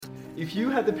If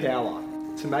you had the power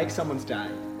to make someone's day,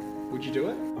 would you do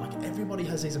it? Like, everybody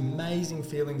has these amazing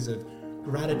feelings of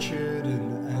gratitude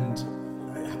and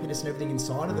happiness and everything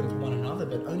inside of them for one another,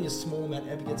 but only a small amount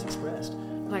ever gets expressed.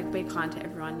 Like, be kind to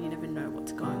everyone. You never know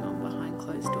what's going on behind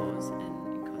closed doors,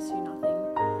 and it costs you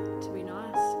nothing to be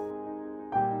nice.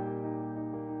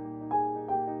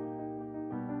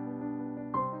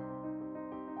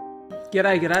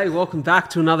 G'day. Welcome back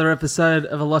to another episode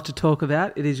of A Lot to Talk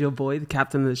About. It is your boy, the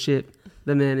captain of the ship,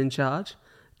 the man in charge,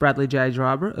 Bradley J.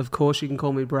 Driver. Of course, you can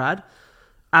call me Brad.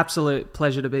 Absolute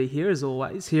pleasure to be here, as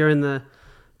always, here in the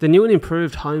new and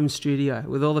improved home studio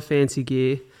with all the fancy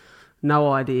gear.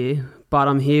 No idea, but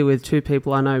I'm here with two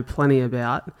people I know plenty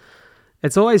about.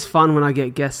 It's always fun when I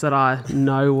get guests that I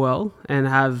know well and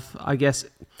have, I guess,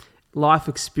 life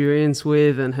experience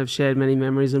with and have shared many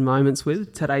memories and moments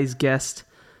with. Today's guest,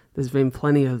 there's been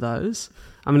plenty of those.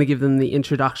 I'm going to give them the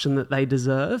introduction that they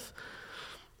deserve.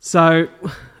 So,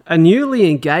 a newly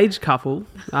engaged couple,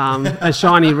 a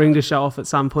shiny ring to show off at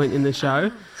some point in the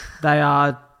show. They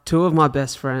are two of my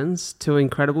best friends, two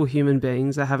incredible human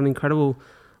beings. They have an incredible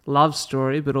love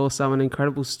story, but also an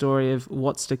incredible story of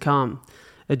what's to come.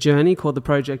 A journey called The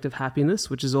Project of Happiness,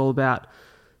 which is all about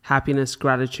happiness,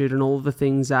 gratitude, and all of the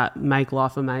things that make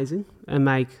life amazing and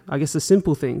make, I guess, the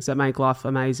simple things that make life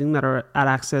amazing that are at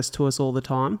access to us all the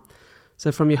time.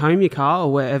 So from your home, your car,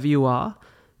 or wherever you are,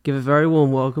 give a very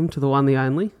warm welcome to the one, the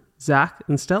only, Zach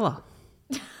and Stella.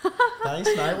 Thanks,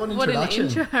 mate. What an What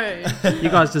introduction. an intro. You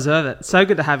guys deserve it. So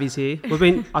good to have you here.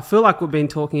 I feel like we've been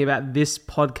talking about this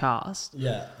podcast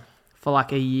Yeah. for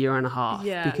like a year and a half.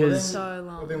 Yeah, Because so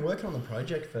long. We've been working on the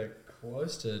project for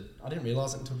close to, I didn't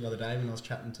realise it until the other day when I was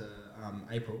chatting to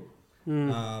April.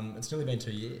 It's nearly been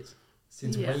 2 years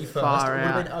since Yeah. we first, Far it would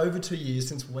have out. been over 2 years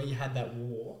since we had that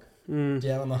walk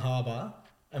down on the harbour,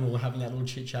 and we were having that little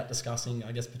chit chat discussing,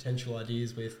 I guess, potential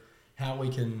ideas with how we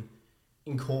can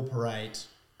incorporate,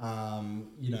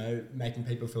 making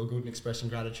people feel good and expressing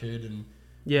gratitude and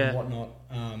whatnot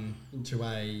into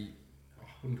I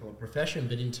wouldn't call it a profession,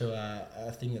 but into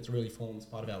a thing that's really forms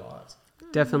part of our lives.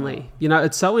 definitely. You know,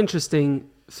 it's so interesting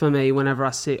for me whenever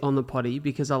I sit on the potty,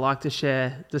 because I like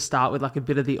to start with like a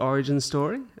bit of the origin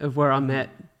story of where I met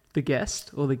the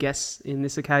guest or the guests in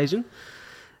this occasion.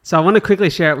 So I want to quickly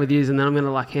share it with you, and then I'm going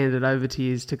to hand it over to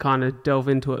you to kind of delve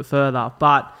into it further.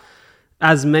 But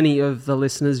as many of the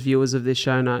listeners, viewers of this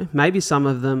show know, maybe some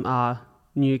of them are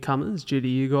newcomers due to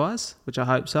you guys, which I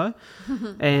hope so.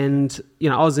 And,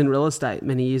 I was in real estate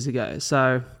many years ago,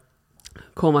 so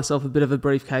call myself a bit of a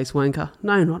briefcase wanker.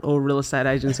 No, not all real estate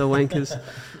agents are wankers,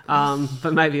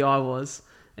 but maybe I was.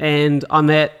 And I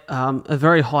met a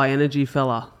very high energy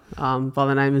fella by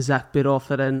the name of Zach Bidoff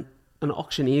at an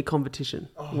auctioneer competition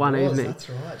one evening. That's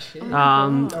right. Shit.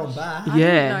 Um, Going back. I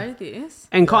didn't know this.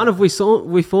 And kind of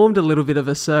we formed a little bit of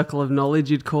a circle of knowledge,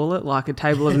 you'd call it, like a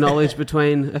table of knowledge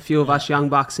between a few of us young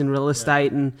bucks in real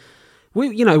estate. And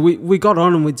we got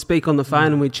on and we'd speak on the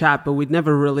phone and we'd chat, but we'd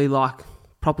never really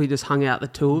properly just hung out, the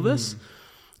two of us.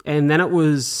 And then it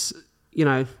was,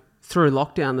 through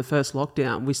lockdown, the first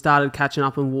lockdown, we started catching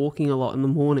up and walking a lot in the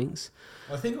mornings.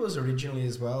 I think it was originally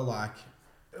as well,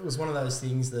 it was one of those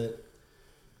things that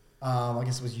I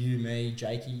guess it was you, me,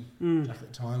 Jakey, Jack at the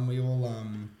time. We all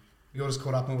just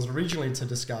caught up, and it was originally to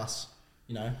discuss,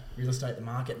 real estate, the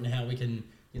market, and how we can,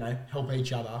 help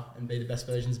each other and be the best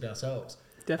versions of ourselves.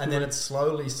 Definitely. And then it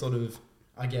slowly sort of,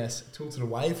 I guess, tilted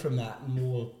away from that, and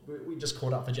more we just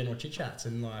caught up for general chit chats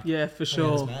and Yeah, for hanging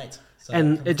out as sure. mates. So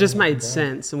And it just made combined.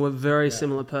 sense, and we're very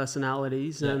similar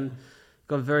personalities and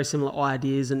got very similar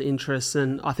ideas and interests,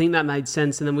 and I think that made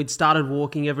sense. And then we'd started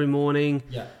walking every morning.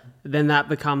 Yeah. Then that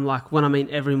become when I mean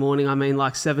every morning, I mean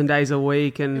 7 days a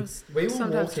week. It And was We were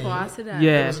sometimes walking- twice a day.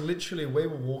 Yeah. It was literally, we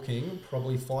were walking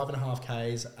probably 5.5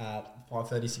 Ks at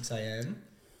 5:36 a.m.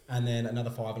 and then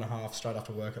another 5.5 straight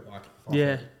after work at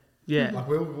 5:30. yeah,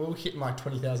 We were hitting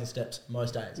 20,000 steps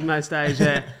most days. most days,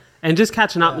 yeah. And just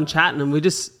catching up and chatting, and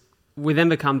we then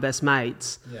become best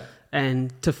mates. Yeah.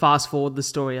 And to fast forward the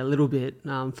story a little bit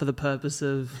for the purpose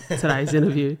of today's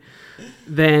interview,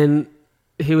 then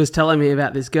he was telling me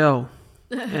about this girl,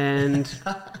 and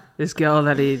this girl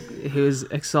that he was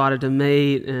excited to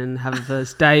meet and have a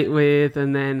first date with.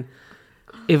 And then,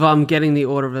 if I'm getting the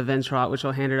order of events right, which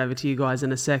I'll hand it over to you guys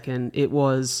in a second, it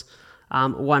was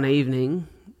one evening,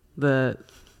 the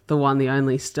one, the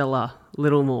only Stella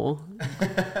Littlemore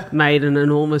made an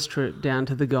enormous trip down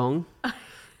to the Gong.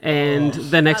 And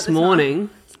the next the time. morning,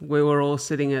 we were all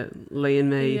sitting at Lee and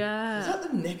me. Was Yeah.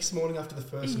 that the next morning after the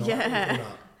first night? Yeah. we caught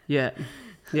up?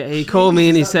 Yeah. He called me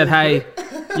and he is said, that "Hey,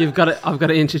 I've got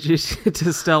to introduce you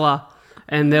to Stella."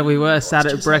 And there we were, sat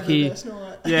at Just having the Brekkie, best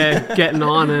night. getting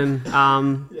on,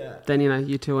 and Yeah. then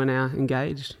you two are now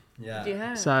engaged. Yeah.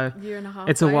 Yeah. So year and a half.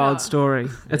 it's a wild later. story.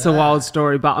 It's a Yeah. wild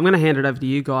story, but I'm going to hand it over to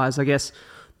you guys. I guess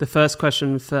the first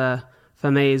question for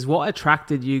me is, what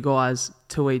attracted you guys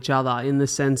to each other, in the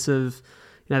sense of,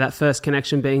 that first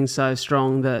connection being so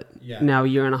strong that now a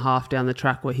year and a half down the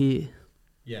track we're here.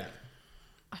 Yeah.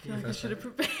 I feel like I should have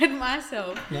prepared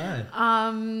myself. No.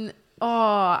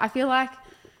 I feel like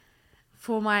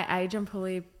for my age, I'm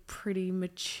probably a pretty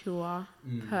mature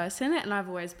person, and I've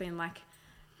always been like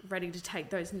ready to take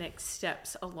those next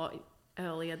steps a lot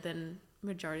earlier than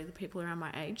majority of the people around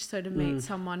my age. So to meet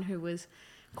someone who was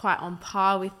quite on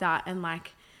par with that, and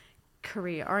like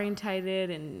career orientated,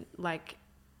 and like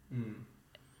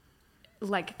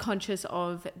conscious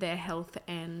of their health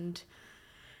and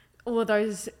all of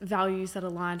those values that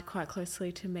aligned quite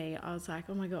closely to me, I was like,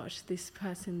 oh my gosh, this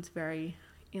person's very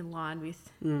in line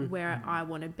with where I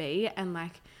want to be. And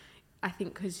like, I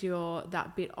think because you're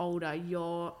that bit older,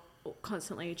 you're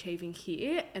constantly achieving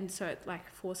here, and so it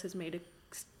like forces me to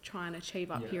try and achieve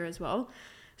up here as well.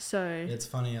 So it's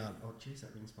funny. Oh, geez,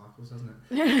 that ring sparkles, doesn't it?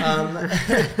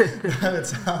 No, it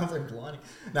sounds like blinding.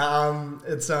 No,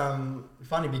 it's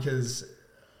funny because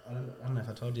I don't know if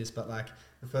I told you this, but like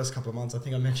the first couple of months, I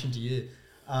think I mentioned to you,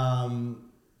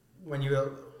 when you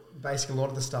were basically, a lot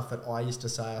of the stuff that I used to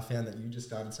say, I found that you just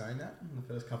started saying that in the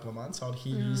first couple of months. I'd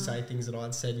hear you say things that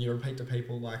I'd said, and you repeat to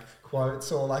people like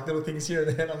quotes or like little things here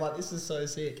and there. And I'm like, this is so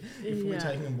sick. If we're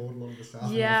taking on board a lot of the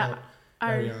stuff. Yeah,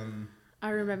 and I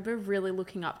remember really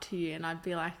looking up to you, and I'd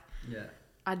be like, yeah.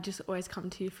 I'd just always come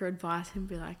to you for advice and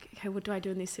be like, okay, what do I do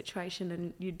in this situation?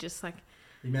 And you'd just like,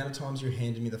 the amount of times you're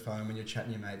handing me the phone when you're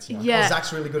chatting to your mates, you're like, Yeah. oh,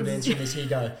 Zach's really good at answering this, here you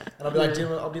go. And I'll be like,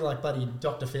 I'll be like, buddy,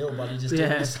 Dr. Phil, buddy, just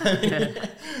doing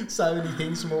so many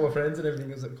things from all my friends and everything.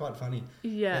 It was quite funny.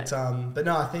 yeah, But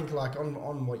no, I think like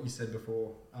on what you said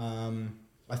before,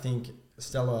 I think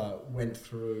Stella went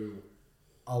through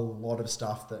a lot of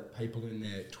stuff that people in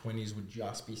their 20s would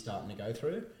just be starting to go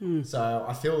through. So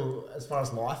I feel, as far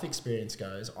as life experience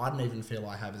goes, I don't even feel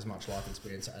I have as much life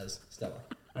experience as Stella.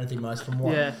 I don't think most from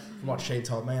what she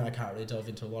told me, and I can't really delve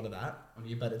into a lot of that on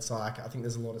you, but it's like, I think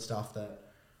there's a lot of stuff that,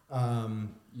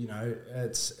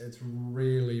 it's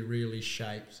really, really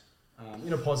shaped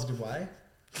in a positive way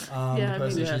the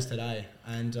person she is today.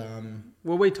 And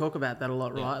well, we talk about that a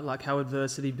lot, right? Like how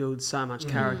adversity builds so much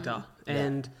character.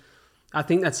 And I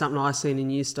think that's something I've seen in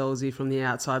you, Stolzy, from the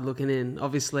outside looking in.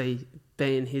 Obviously,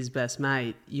 being his best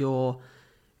mate, you're,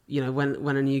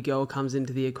 when a new girl comes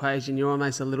into the equation, you're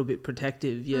almost a little bit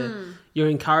protective. You're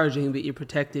encouraging, but you're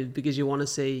protective because you want to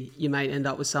see your mate end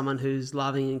up with someone who's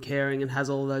loving and caring and has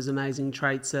all those amazing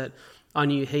traits that I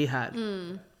knew he had.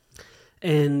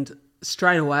 And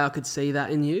straight away, I could see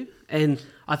that in you. And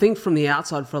I think from the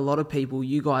outside, for a lot of people,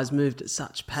 you guys moved at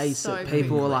such pace So that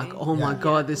people were like, oh my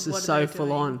God, this is what are so they full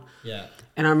doing? on. yeah.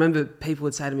 And I remember people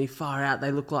would say to me, far out,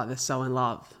 they look like they're so in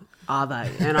love. Are they?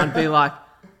 And I'd be like,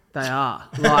 they are.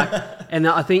 And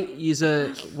I think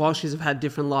whilst you've had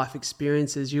different life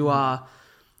experiences,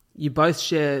 you both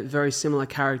share very similar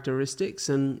characteristics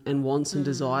and wants and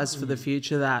desires for the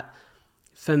future that,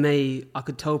 for me, I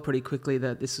could tell pretty quickly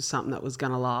that this was something that was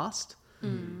going to last.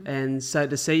 And so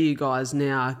to see you guys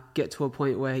now get to a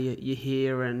point where you're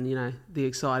here and, the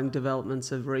exciting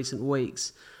developments of recent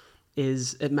weeks,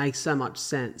 it makes so much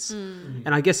sense. And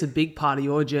I guess a big part of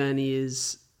your journey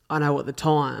is, I know at the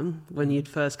time when you'd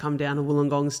first come down to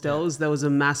Wollongong Stells, there was a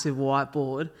massive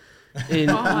whiteboard in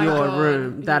your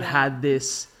room that had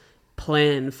this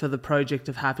plan for the Project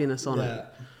of Happiness on it.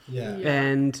 Yeah.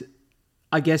 And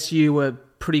I guess you were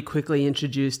pretty quickly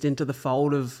introduced into the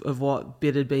fold of what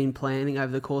Bit had been planning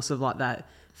over the course of like that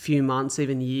few months,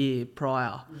 even year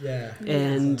prior. Yeah.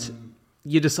 And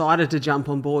you decided to jump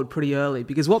on board pretty early,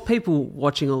 because what people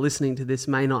watching or listening to this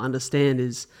may not understand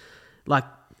is, like,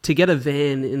 to get a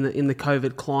van in the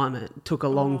COVID climate took a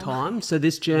long time. So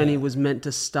this journey was meant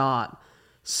to start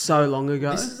so long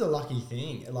ago. This is a lucky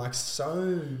thing. Like,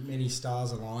 so many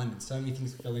stars aligned and so many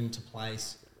things fell into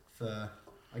place for,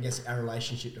 I guess, our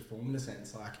relationship to form, in a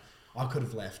sense. Like, I could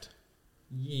have left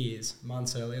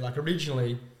months earlier. Like,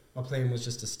 originally, my plan was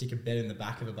just to stick a bed in the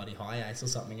back of a bloody high ace or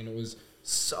something, and it was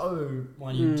so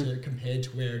minute compared to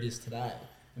where it is today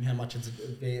and how much it's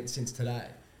advanced since today.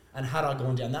 And had I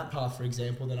gone down that path, for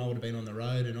example, then I would have been on the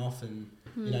road and off, and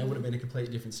it would have been a completely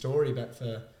different story. But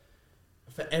for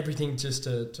everything just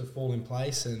to fall in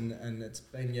place, and it's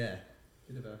been bit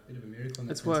of a miracle.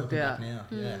 And It's worked out now.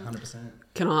 100%.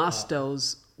 Can I ask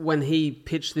Stells, when he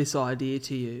pitched this idea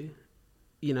to you,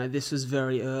 this was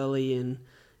very early in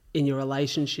your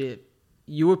relationship,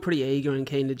 you were pretty eager and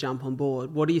keen to jump on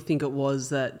board. What do you think it was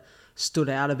that stood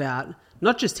out about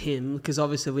not just him, because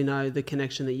obviously we know the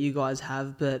connection that you guys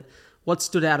have, but what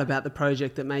stood out about the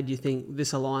project that made you think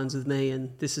this aligns with me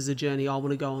and this is a journey I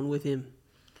want to go on with him?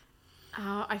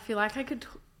 I feel like I could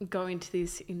go into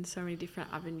this in so many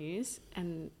different avenues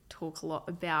and talk a lot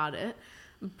about it.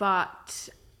 But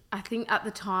I think at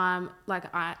the time, like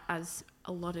as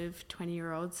a lot of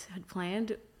 20-year-olds had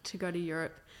planned to go to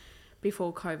Europe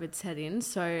before COVID set in.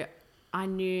 So I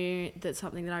knew that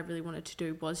something that I really wanted to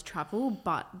do was travel,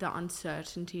 but the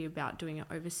uncertainty about doing it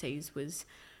overseas was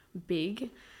big.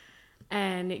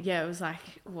 And yeah, it was like,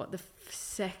 the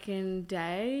second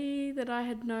day that I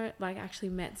had actually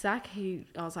met Zach, I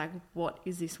was like, what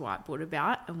is this whiteboard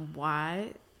about? And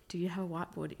why do you have a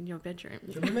whiteboard in your bedroom?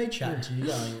 Do you remember me chatting to you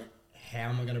going, how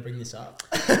am I going to bring this up?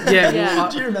 Yeah,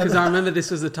 Do you remember? because I remember this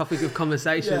was the topic of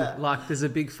conversation. Yeah. Like, there's a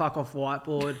big fuck off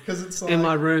whiteboard It's in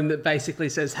my room that basically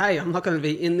says, hey, I'm not going to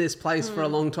be in this place for a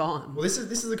long time. Well, this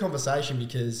is a conversation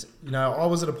because, I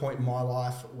was at a point in my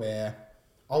life where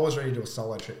I was ready to do a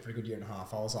solo trip for a good year and a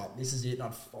half. I was like, this is it. And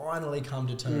I'd finally come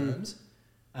to terms.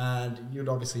 And you'd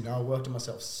obviously know I worked on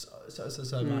myself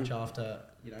so much after,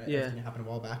 everything that happened a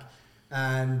while back.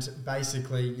 And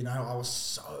basically, I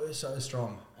was so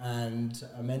strong and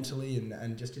mentally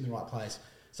and just in the right place.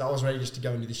 So I was ready just to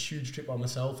go into this huge trip by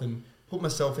myself and put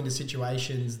myself into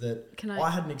situations that I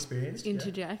hadn't experienced.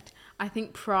 Interject. Yeah. I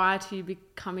think prior to you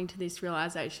coming to this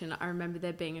realization, I remember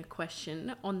there being a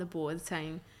question on the board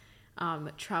saying,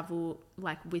 travel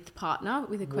with partner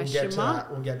with a question mark.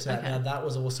 We'll get to that. Now that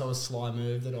was also a sly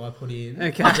move that I put in.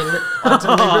 Okay. I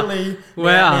deliberately.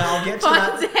 Wow. Now I'll get to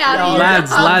that.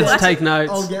 Lads, take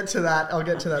notes. I'll get to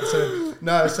that soon.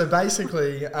 No, so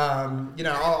basically, I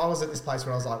was at this place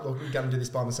where I was like, look, I'm going to do this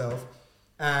by myself.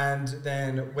 And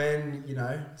then when,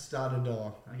 started,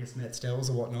 met Stells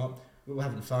or whatnot, we were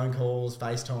having phone calls,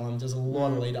 FaceTime. There's a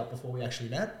lot of lead up before we actually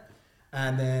met.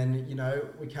 And then,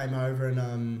 we came over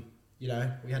and, we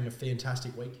had a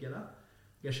fantastic week together,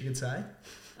 I guess you could say.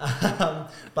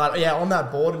 But yeah, on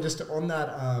that board and just on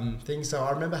that thing. So I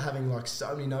remember having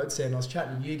so many notes there and I was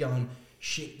chatting to you going,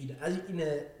 shit,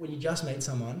 when you just meet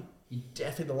someone, you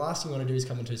definitely, the last thing you want to do is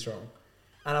come on too strong.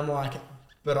 And I'm like,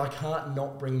 but I can't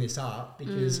not bring this up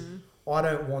because I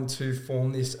don't want to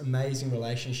form this amazing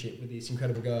relationship with this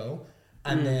incredible girl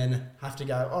and then have to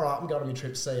go, all right, I'm going on my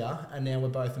trip, see ya. And now we're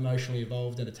both emotionally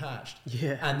involved and attached.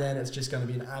 Yeah. And then it's just going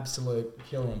to be an absolute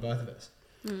killer on both of us.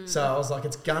 So I was like,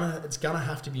 it's gonna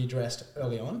have to be addressed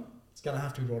early on. It's gonna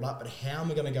have to be brought up. But how am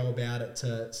I going to go about it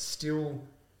to still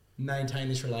maintain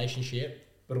this relationship,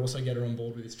 but also get her on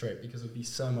board with this trip? Because it would be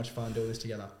so much fun doing this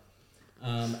together.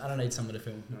 I don't need someone to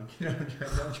film. No,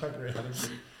 I'm joking around.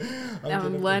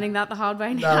 I'm learning that the hard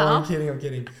way now. No, I'm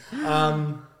kidding.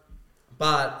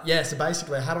 But yeah, so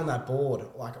basically I had on that board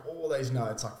all these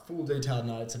notes, full detailed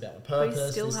notes about the purpose,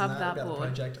 we still have that about board. the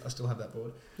project. I still have that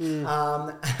board.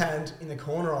 And in the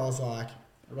corner I was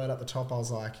right up the top, I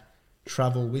was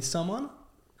travel with someone, ?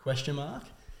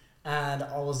 And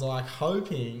I was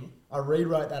hoping, I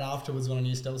rewrote that afterwards when I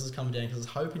knew Stells was coming down because I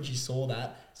was hoping she saw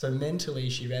that. So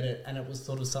mentally she read it and it was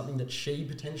sort of something that she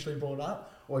potentially brought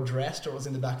up or addressed or was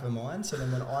in the back of her mind. So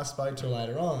then when I spoke to her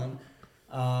later on,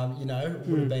 it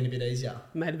would have been a bit easier.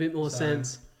 Made a bit more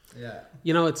sense. Yeah.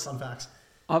 It's fun facts.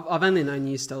 I've only known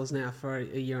you, Stells, now for a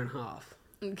year and a half.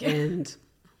 Okay.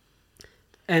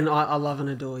 And I love and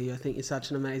adore you. I think you're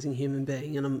such an amazing human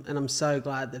being and I'm so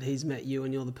glad that he's met you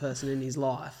and you're the person in his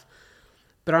life.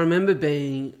 But I remember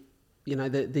being,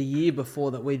 the year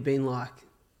before that we'd been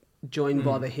joined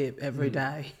by the hip every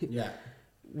day. Yeah.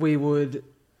 We would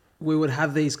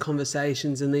have these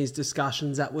conversations and these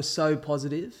discussions that were so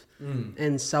positive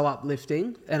and so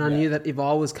uplifting. And I knew that if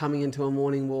I was coming into a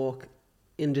morning walk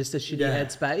in just a shitty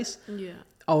headspace,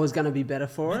 I was going to be better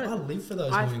for it. I live for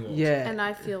those morning walks. Yeah. And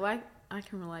I feel like I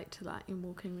can relate to that in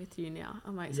walking with you now.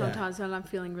 I'm sometimes when I'm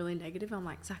feeling really negative, I'm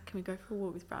like, Zach, can we go for a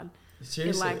walk with Brad?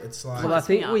 Seriously, it's Well, I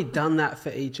think we've done that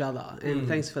for each other, and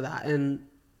thanks for that. And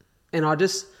I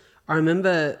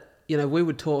remember, we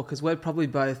would talk because we're probably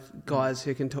both guys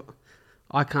who can talk.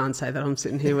 I can't say that I'm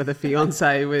sitting here with a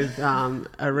fiance with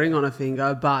a ring on a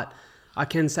finger, but I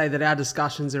can say that our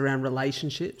discussions around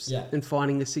relationships and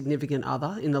finding a significant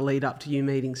other in the lead up to you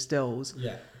meeting Stells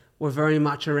were very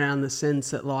much around the sense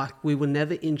that we were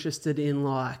never interested in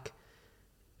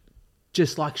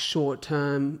just short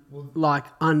term,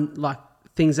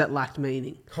 things that lacked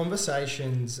meaning.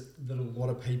 Conversations that a lot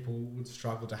of people would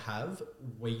struggle to have,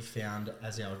 we found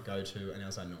as our go-to and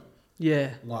as our norm. Yeah.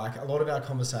 A lot of our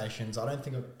conversations, I don't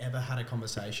think I've ever had a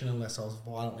conversation unless I was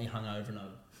violently hungover and I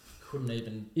couldn't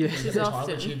even Yeah. at Which the is time,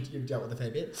 often. which you've dealt with a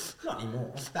fair bit. Not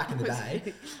anymore, back in the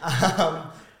day.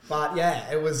 But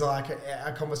yeah, it was like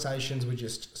our conversations were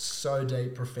just so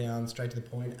deep, profound, straight to the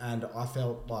point, and I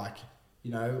felt like,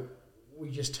 you know, we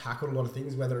just tackled a lot of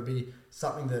things, whether it be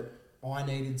something that I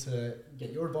needed to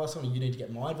get your advice on, or you need to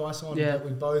get my advice on. Yeah. But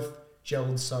we both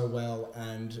gelled so well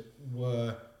and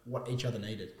were what each other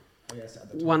needed, I guess,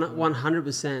 at the time.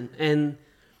 100%. And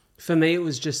for me, it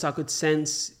was just, I could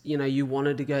sense, you know, you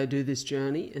wanted to go do this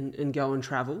journey and go and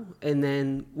travel. And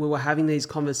then we were having these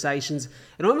conversations.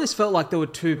 It almost felt like there were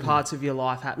two parts of your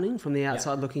life happening from the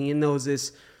outside looking in. There was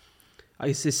this, I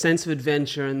guess, this sense of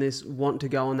adventure and this want to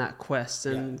go on that quest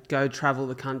and go travel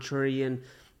the country and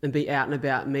be out and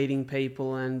about meeting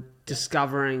people and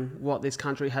discovering what this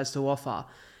country has to offer.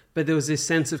 But there was this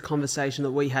sense of conversation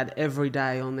that we had every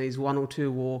day on these 1 or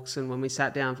 2 walks, and when we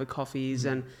sat down for coffees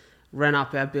and ran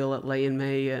up our bill at Lee and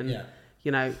me, and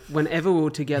you know, whenever we were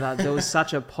together, there was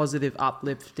such a positive,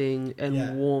 uplifting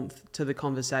and warmth to the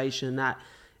conversation that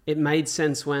it made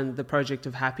sense when the Project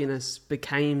of Happiness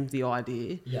became the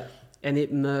idea. And it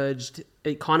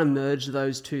kind of merged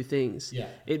those two things.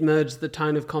 It merged the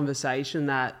tone of conversation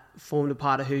that formed a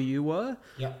part of who you were,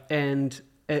 and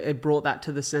it brought that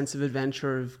to the sense of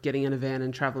adventure of getting in a van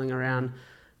and traveling around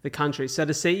the country. So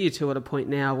to see you two at a point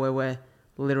now where we're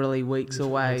literally weeks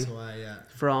away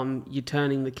from you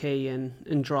turning the key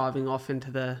and driving off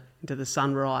into the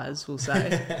sunrise, we'll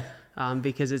say,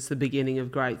 because it's the beginning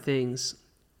of great things.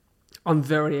 I'm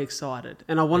very excited,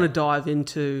 and I want to dive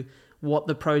into what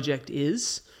the project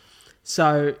is.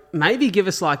 So maybe give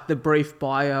us like the brief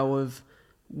bio of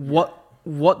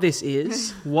what this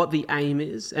is, what the aim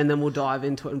is, and then we'll dive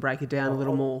into it and break it down a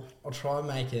little more. I'll try and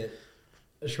make it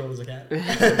as short as I can.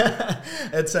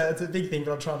 It's a big thing,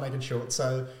 but I'll try and make it short.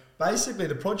 So basically,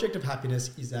 the Project of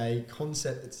Happiness is a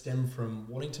concept that stemmed from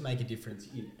wanting to make a difference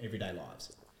in everyday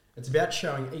lives. It's about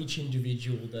showing each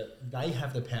individual that they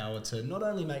have the power to not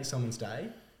only make someone's day,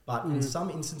 but in some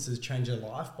instances change their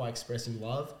life by expressing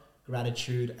love,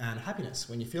 gratitude, and happiness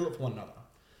when you feel it for one another.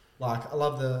 Like, I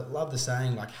love the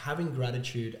saying, like, having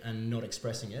gratitude and not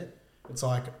expressing it, it's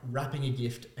like wrapping a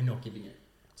gift and not giving it.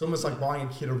 It's almost like buying a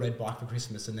kid a red bike for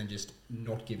Christmas and then just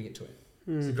not giving it to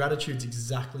him. So gratitude's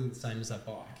exactly the same as that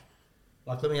bike.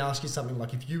 Like, let me ask you something,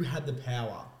 like, if you had the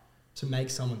power to make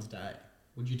someone's day,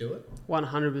 would you do it?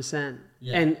 100%.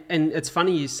 Yeah. And it's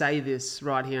funny you say this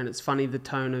right here, and it's funny the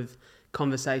tone of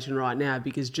conversation right now,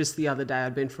 because just the other day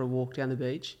I'd been for a walk down the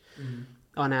beach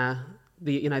on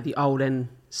the old and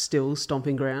still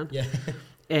stomping ground,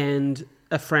 and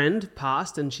a friend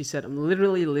passed and she said, "I'm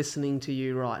literally listening to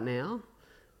you right now,"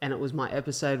 and it was my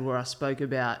episode where I spoke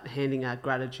about handing out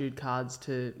gratitude cards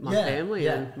to my family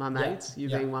and my mates, you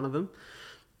being one of them,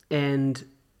 and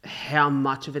how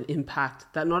much of an impact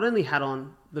that not only had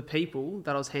on the people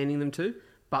that I was handing them to,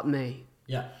 but me.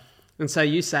 And so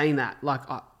you saying that, like,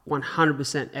 I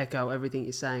 100% echo everything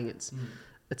you're saying. It's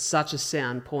such a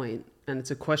sound point, and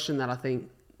it's a question that I think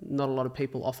not a lot of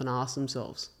people often ask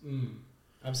themselves.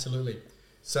 Absolutely.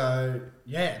 So,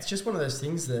 it's just one of those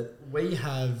things that we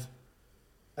have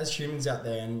as humans out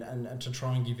there, and to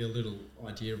try and give you a little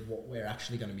idea of what we're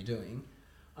actually going to be doing.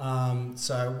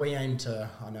 So we aim to,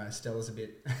 I know Stella's a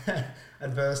bit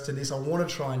adverse to this, I want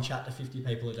to try and chat to 50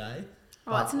 people a day.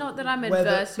 Oh, it's not that I'm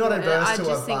adverse to it. I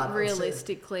just think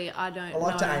realistically, I don't know. I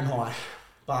like to aim high,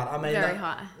 but I mean... Very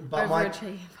high. But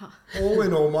Overachiever. All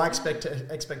in all, my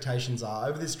expectations are,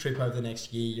 over this trip, over the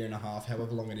next year and a half,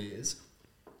 however long it is,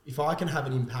 if I can have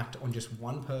an impact on just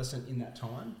one person in that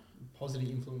time,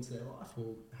 positively influence their life,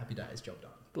 well, happy days, job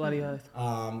done. Bloody oath.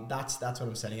 That's what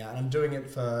I'm setting out, and I'm doing it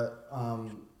for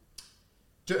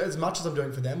as much as I'm doing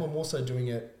it for them. I'm also doing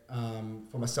it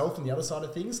for myself and the other side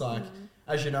of things. Like,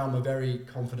 as you know, I'm a very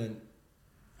confident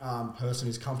person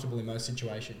who's comfortable in most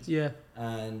situations.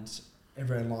 And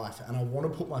everywhere in life, and I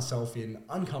want to put myself in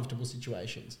uncomfortable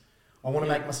situations. I want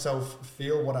to make myself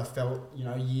feel what I felt,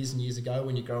 years and years ago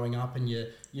when you're growing up and you're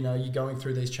going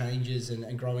through these changes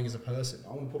and growing as a person.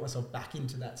 I want to put myself back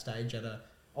into that stage at a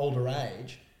older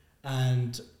age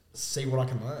and see what I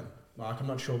can learn. Like, I'm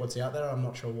not sure what's out there. I'm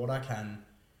not sure what I can,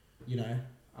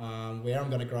 where I'm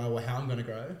going to grow or how I'm going to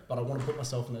grow, but I want to put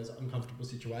myself in those uncomfortable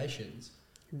situations.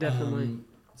 Definitely.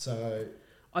 So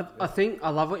I think I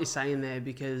love what you're saying there,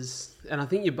 because, and I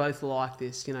think you both like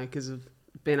this, because of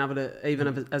being able to,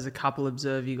 even as a couple,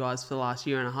 observe you guys for the last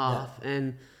year and a half,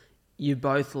 and you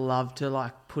both love to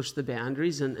like push the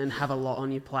boundaries and have a lot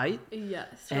on your plate.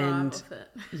 Thrive off it.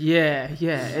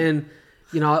 And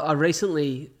I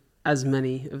recently, as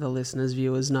many of the listeners,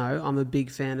 viewers know, I'm a big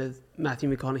fan of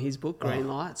Matthew McConaughey's book, Green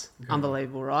Lights.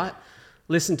 Unbelievable, right?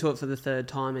 listened to it for the third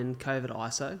time in COVID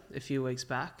ISO a few weeks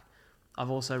back. I've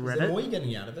also read Is there it. more you're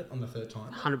getting out of it on the third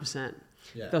time? 100%.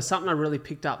 Yeah. There was something I really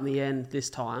picked up in the end this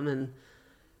time, and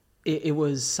it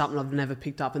was something I've never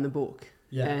picked up in the book.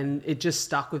 Yeah. And it just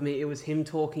stuck with me. It was him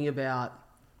talking about,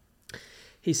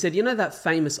 he said, you know that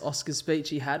famous Oscar speech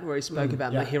he had where he spoke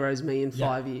about my hero's me in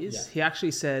 5 years? Yeah. He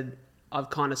actually said, I've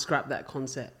kind of scrapped that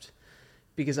concept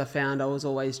because I found I was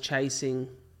always chasing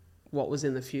what was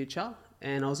in the future,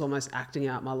 and I was almost acting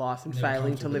out my life and Never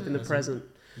failing to live in the present.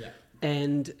 Yeah.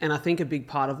 And I think a big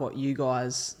part of what you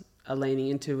guys are leaning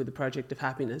into with the Project of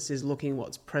Happiness is looking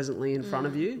what's presently in front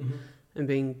of you and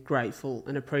being grateful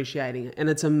and appreciating it. And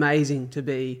it's amazing to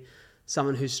be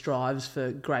someone who strives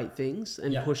for great things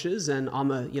and pushes. And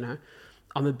I'm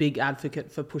a big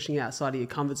advocate for pushing outside of your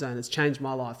comfort zone. It's changed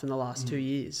my life in the last 2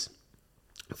 years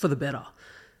for the better.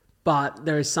 But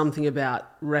there is something about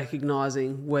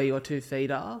recognizing where your 2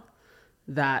 feet are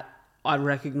that I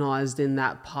recognised in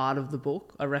that part of the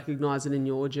book. I recognise it in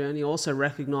your journey. I also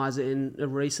recognise it in a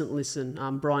recent listen,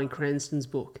 Bryan Cranston's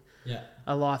book,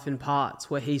 A Life in Parts,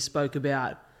 where he spoke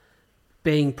about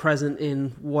being present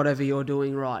in whatever you're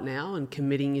doing right now and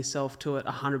committing yourself to it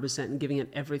 100% and giving it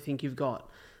everything you've got.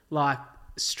 Like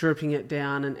stripping it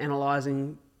down and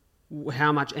analysing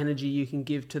how much energy you can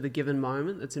give to the given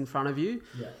moment that's in front of you.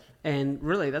 Yeah. And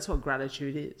really, that's what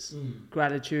gratitude is.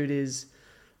 Gratitude is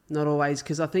not always,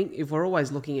 because I think if we're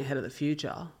always looking ahead of the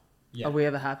future, are we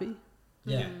ever happy?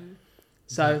 Yeah.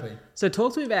 So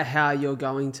talk to me about how you're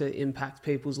going to impact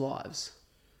people's lives.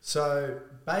 So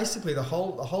basically, the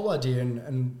whole idea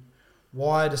and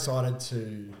why I decided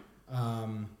to,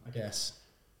 I guess,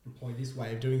 employ this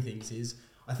way of doing things is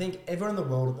I think everyone in the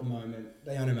world at the moment,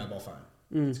 they own a mobile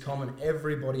phone. It's common.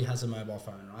 Everybody has a mobile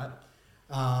phone, right?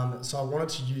 So I wanted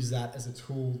to use that as a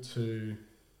tool to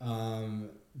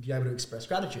be able to express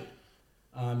gratitude.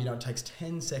 It takes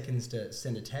 10 seconds to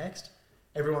send a text.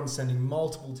 Everyone's sending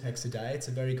multiple texts a day. It's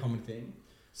a very common thing.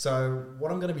 So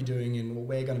what I'm going to be doing, and what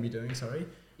we're going to be doing,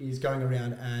 is going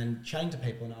around and chatting to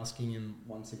people and asking them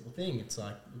one simple thing. It's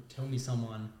like, tell me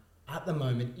someone at the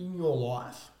moment in your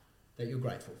life that you're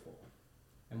grateful for.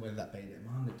 And whether that be their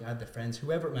mum, their dad, their friends,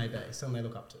 whoever it may be, someone they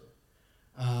look up to.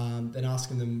 Then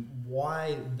asking them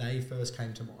why they first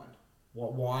came to mind.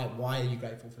 Why are you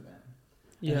grateful for them?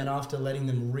 Yeah. And then after letting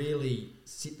them really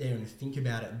sit there and think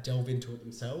about it and delve into it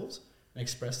themselves and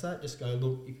express that, just go,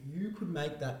 look, if you could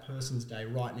make that person's day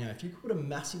right now, if you could put a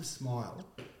massive smile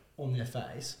on their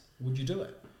face, would you do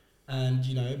it? And,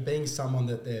 being someone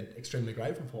that they're extremely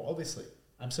grateful for, obviously,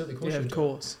 absolutely, of course you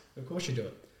do. Of course you do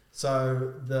it.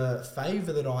 So the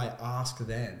favour that I ask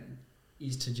them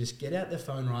is to just get out their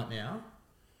phone right now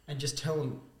and just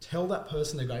tell that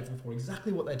person they're grateful for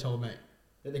exactly what they told me,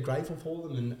 that they're grateful for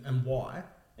them and why,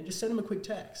 and just send them a quick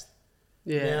text.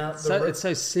 Yeah, now, it's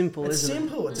so simple, isn't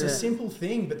it? It's a simple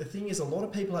thing, but the thing is a lot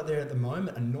of people out there at the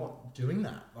moment are not doing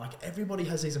that. Like everybody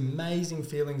has these amazing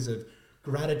feelings of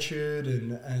gratitude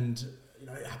and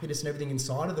happiness and everything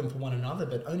inside of them for one another,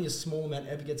 but only a small amount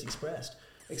ever gets expressed,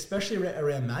 especially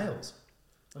around males.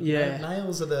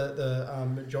 Males are the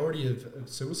majority of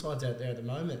suicides out there at the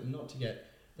moment, and not to get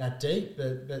that deep,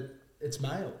 but it's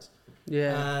males.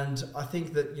 Yeah. And I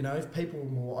think that, if people were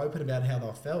more open about how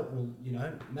they felt, well,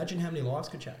 imagine how many lives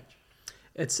could change.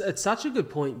 It's such a good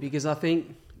point, because I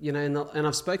think, and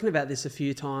I've spoken about this a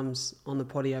few times on the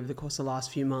potty over the course of the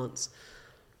last few months,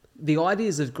 the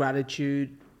ideas of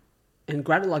gratitude and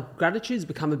gratitude's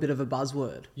become a bit of a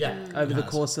buzzword over the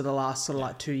course of the last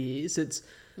 2 years. It's,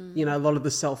 a lot of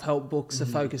the self-help books are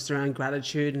focused around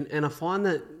gratitude. And I find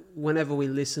that whenever we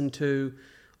listen to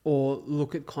or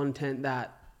look at content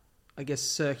that, I guess,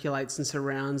 circulates and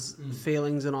surrounds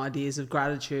feelings and ideas of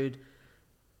gratitude,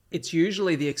 it's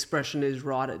usually the expression is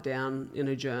write it down in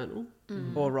a journal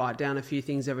or write down a few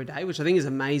things every day, which I think is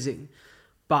amazing.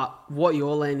 But what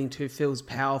you're leaning to feels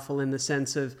powerful in the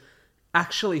sense of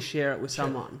actually share it with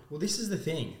someone. Well, this is the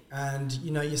thing. And,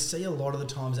 you see a lot of the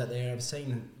times out there, I've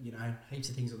seen, heaps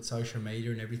of things on social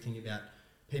media and everything about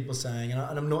people saying, and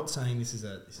I'm not saying this is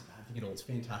a bad thing at all, it's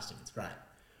fantastic, it's great.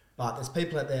 But there's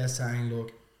people out there saying,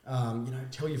 look,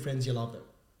 tell your friends you love them.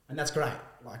 And that's great.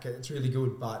 Like, it's really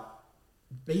good, but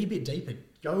be a bit deeper.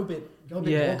 Go a bit more.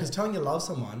 Because telling you love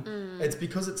someone, it's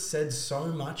because it's said so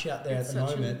much out there at the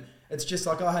moment. It's just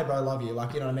like, oh, hey, bro, I love you.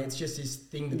 Like, It's just this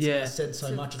thing that's said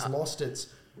so much. It's lost its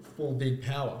full big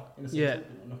power. In a sense,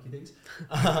 knocky things.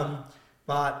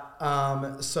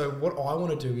 So what I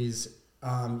want to do is,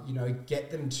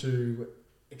 get them to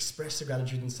express their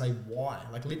gratitude and say why.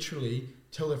 Like, literally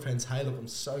tell their friends, hey, look, I'm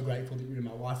so grateful that you're in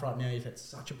my life right now. You've had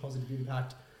such a positive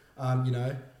impact.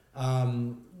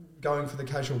 going for the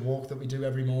casual walk that we do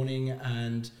every morning,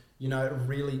 and you know, it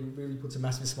really, really puts a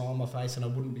massive smile on my face, and I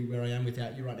wouldn't be where I am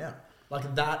without you right now.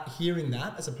 Like that, hearing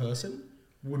that as a person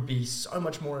would be so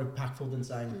much more impactful than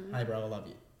saying, "Hey, bro, I love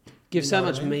you." Gives You know so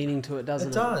what much I mean? meaning to it, doesn't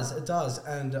it? It does.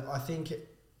 And I think,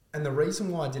 and the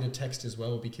reason why I did a text as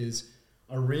well, because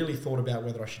I really thought about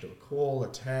whether I should do a call, a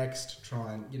text,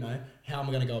 try and, you know, how am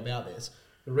I going to go about this?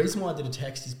 The reason why I did a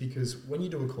text is because when you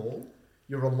do a call,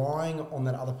 you're relying on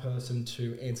that other person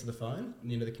to answer the phone and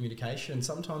the end of the communication, and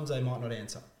sometimes they might not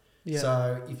answer. Yeah.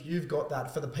 So if you've got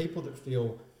that, for the people that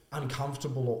feel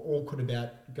uncomfortable or awkward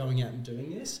about going out and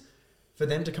doing this, for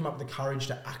them to come up with the courage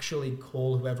to actually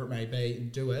call whoever it may be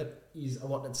and do it is a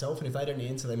lot in itself. And if they don't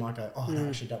answer, they might go, "Oh, no,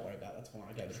 actually, don't worry about it. That's fine.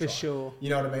 I gave it a For try." sure. You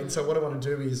know what I mean? So what I want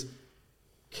to do is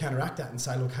counteract that and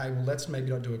say, "Look, hey, well, let's maybe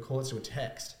not do a call. Let's do a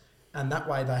text." And that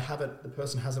way they have it, the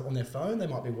person has it on their phone. They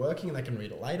might be working and they can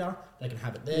read it later. They can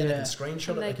have it there. They Yeah. can screenshot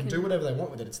And it. they They can do can- whatever they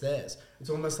want with it. It's theirs. It's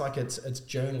almost like it's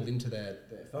journaled into their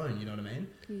phone. You know what I mean?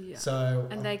 Yeah. So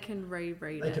And they can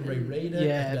reread it. they can and- reread it. they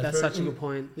Yeah, can go that's through it such a good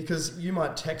point. because you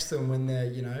might text them when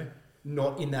they're, you know,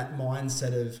 not in that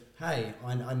mindset of, "Hey,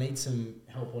 I need some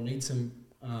help or need some,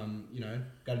 you know,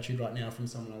 gratitude right now from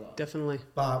someone I love." Definitely.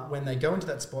 But when they go into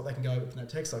that spot, they can go open that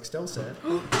text, like Stell said.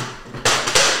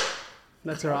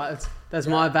 That's all right. That's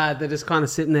my bad. They're just kind of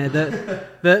sitting there.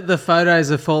 The photos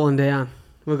have fallen down.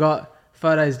 We've got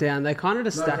photos down. They kind of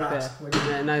just No stacked grass. there.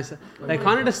 Yeah, no, they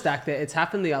kind of just stacked there. It's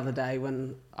happened the other day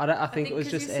when I think it was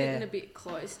 'cause just you're sitting air. a bit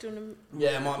close to them.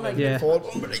 Yeah, it might Like- move a Yeah. bit forward.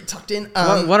 Oh, but he tucked in.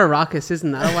 What a ruckus,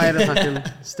 isn't that? A way to fucking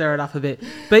stir it up a bit.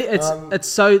 But it's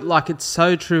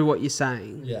so true what you're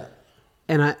saying. Yeah.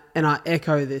 And I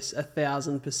echo this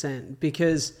 1,000%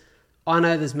 because I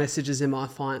know there's messages in my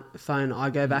phone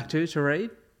I go back to read,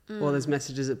 or there's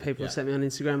messages that people have sent me on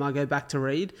Instagram I go back to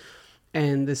read,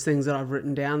 and there's things that I've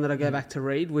written down that I go back to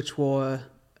read, which were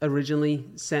originally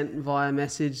sent via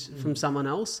message from someone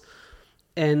else,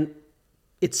 and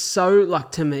it's so,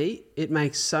 like, to me, it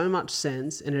makes so much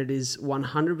sense, and it is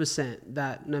 100%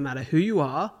 that no matter who you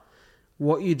are,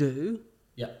 what you do,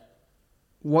 Yeah.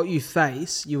 what you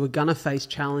face, you are going to face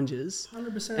challenges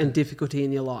 100%. and difficulty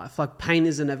in your life. Like, pain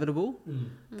is inevitable,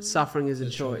 but suffering is a The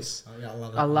choice. Oh, yeah, I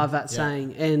love that. I love that Yeah.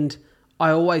 saying. And I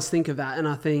always think of that, and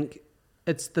I think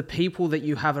it's the people that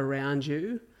you have around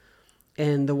you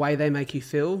and the way they make you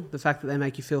feel, the fact that they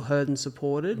make you feel heard and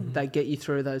supported, that get you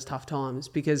through those tough times.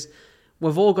 Because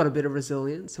we've all got a bit of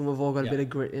resilience and we've all got a Yeah. bit of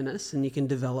grit in us, and you can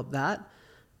develop that.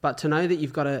 But to know that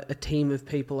you've got a team of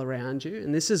people around you,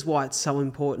 and this is why it's so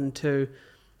important to,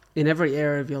 in every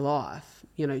area of your life,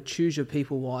 you know, choose your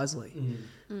people wisely.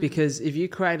 Because if you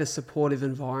create a supportive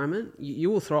environment, you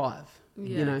will thrive.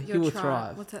 Yeah, You know, your you will tribe.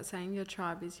 thrive. What's that saying? Your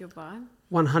tribe is your vibe.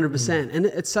 100%. And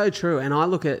it's so true. And I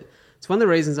look at, it's one of the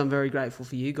reasons I'm very grateful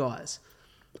for you guys.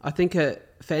 I think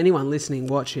for anyone listening,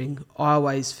 watching, I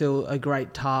always feel a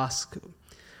great task,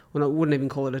 well, I wouldn't even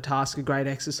call it a task, a great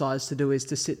exercise to do is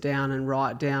to sit down and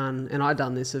write down, and I'd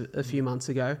done this a few months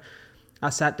ago. I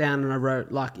sat down and I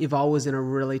wrote, like, if I was in a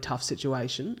really tough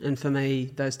situation, and for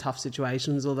me, those tough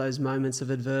situations or those moments of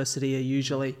adversity are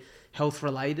usually health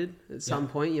related at some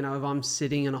point. You know, if I'm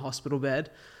sitting in a hospital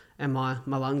bed and my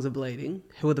lungs are bleeding,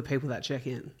 who are the people that check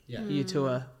in? Yeah. You two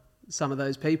are some of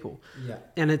those people. Yeah.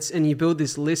 And you build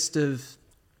this list of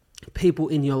people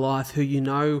in your life who you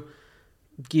know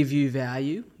give you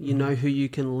value, you know who you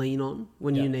can lean on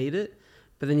when you need it.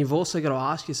 But then you've also got to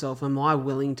ask yourself, am I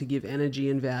willing to give energy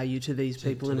and value to these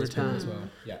people in these people return? as well.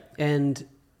 Yeah. And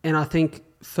I think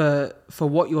for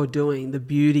what you're doing, the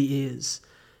beauty is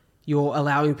you're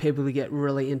allowing people to get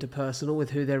really interpersonal with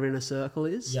who their inner circle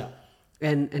is, Yeah.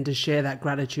 and to share that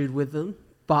gratitude with them.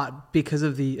 But because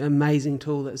of the amazing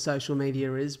tool that social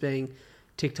media is, being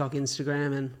TikTok,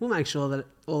 Instagram, and we'll make sure that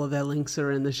all of their links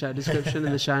are in the show description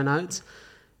and the show notes,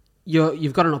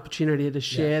 you've got an opportunity to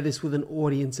share this with an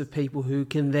audience of people who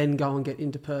can then go and get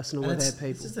interpersonal with their people.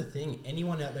 This is the thing.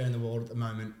 Anyone out there in the world at the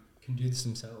moment can do this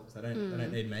themselves. They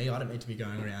don't need me. I don't need to be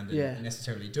going around and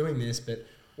necessarily doing this, but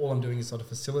all I'm doing is sort of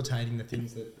facilitating the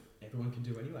things that everyone can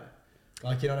do anyway.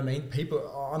 Like, you know what I mean?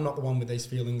 I'm not the one with these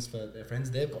feelings for their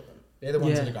friends. They've got them. They're the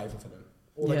ones that are grateful for them.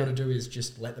 All they got to do is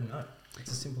just let them know.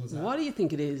 It's as simple as that. Why do you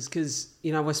think it is? Because,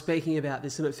 you know, we're speaking about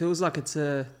this and it feels like it's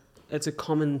a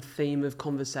common theme of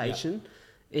conversation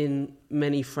in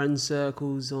many friend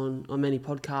circles, on many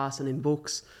podcasts and in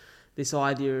books. This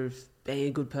idea of being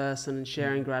a good person and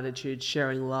sharing gratitude,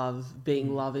 sharing love,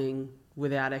 being loving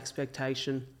without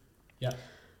expectation. Yeah.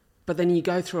 But then you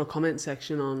go through a comment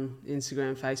section on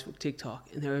Instagram, Facebook, TikTok,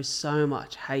 and there is so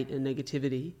much hate and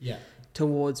negativity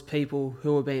towards people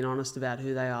who are being honest about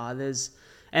who they are.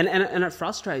 And it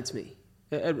frustrates me.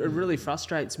 It really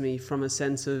frustrates me from a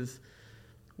sense of,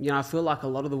 I feel like a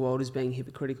lot of the world is being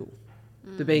hypocritical.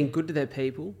 They're being good to their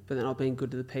people, but they're not being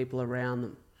good to the people around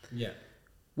them. Yeah.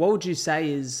 What would you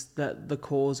say is the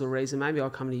cause or reason? Maybe I'll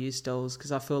come to you, Stills,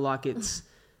 because I feel like it's,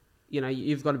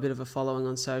 you've got a bit of a following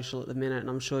on social at the minute, and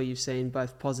I'm sure you've seen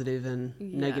both positive and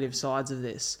negative sides of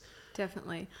this.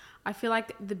 Definitely. I feel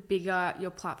like the bigger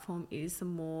your platform is, the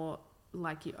more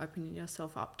like you open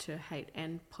yourself up to hate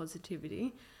and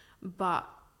positivity.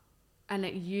 And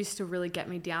it used to really get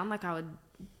me down. Like I would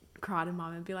cry to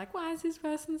mum and be like, why is this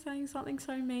person saying something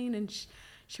so mean? And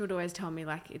she would always tell me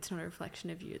like, it's not a reflection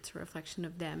of you, it's a reflection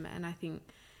of them. And I think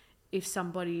if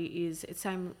somebody is, it's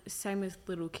same with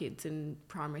little kids in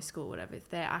primary school, whatever, if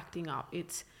they're acting up,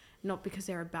 it's not because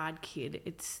they're a bad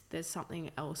kid, there's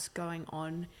something else going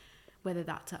on, whether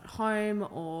that's at home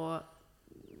or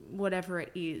whatever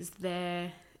it is,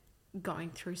 they're going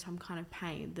through some kind of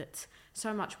pain that's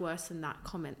so much worse than that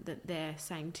comment that they're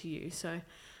saying to you. So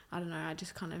I don't know, I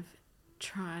just kind of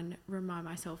try and remind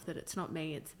myself that it's not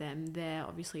me, it's them. They're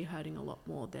obviously hurting a lot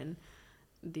more than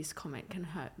this comment can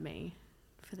hurt me,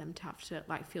 for them to have to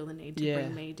like feel the need to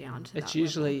bring me down to that It's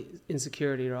usually level.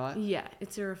 insecurity, right? Yeah,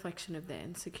 it's a reflection of their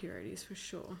insecurities for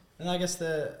sure. And I guess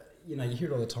you hear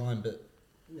it all the time, but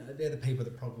they're the people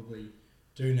that probably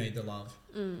do need the love,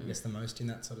 I guess, the most in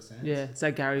that sort of sense. Yeah, it's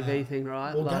that Gary Vee thing,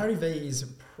 right? Well, Gary Vee is a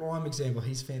prime example.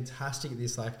 He's fantastic at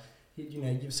this. Like,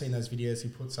 you've seen those videos he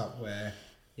puts up where,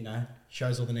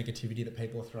 shows all the negativity that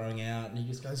people are throwing out, and he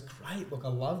just goes, "Great, look, I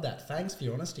love that. Thanks for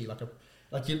your honesty."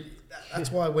 That's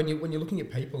why when you're looking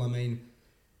at people, I mean,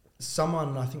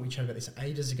 someone, I think we chatted about this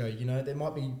ages ago. There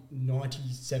might be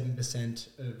 97%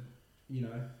 of,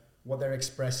 what they're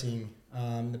expressing,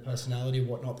 the personality and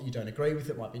whatnot that you don't agree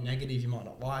with. It might be negative, you might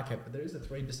not like it, but there is a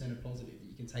 3% of positive that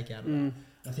you can take out of that.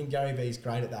 I think Gary Vee's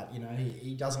great at that.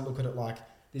 He doesn't look at it like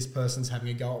this person's having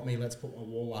a go at me, let's put my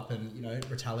wall up and,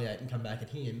 retaliate and come back at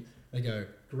him. They go,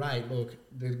 great, look,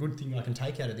 the good thing I can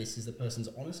take out of this is the person's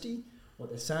honesty, what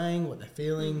they're saying, what they're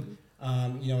feeling,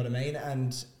 you know what I mean?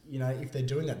 And, if they're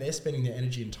doing that, they're spending their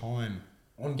energy and time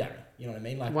on Gary, you know what I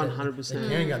mean? Like 100%. They're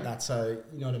caring about that, so,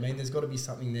 you know what I mean? There's got to be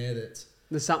something there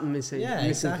there's something missing. Yeah,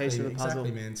 missing piece of the puzzle.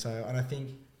 Exactly, man. So, and I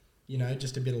think,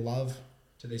 just a bit of love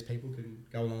to these people can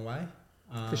go a long way.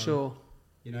 For sure.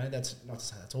 That's not to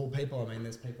say that's all people. I mean,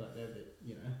 there's people out there that,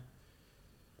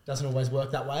 doesn't always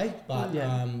work that way, but,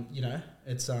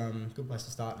 it's a good place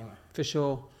to start anyway. For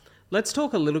sure. Let's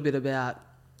talk a little bit about,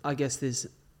 I guess, this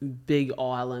big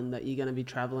island that you're going to be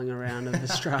travelling around of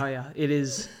Australia. It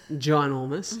is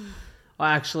ginormous.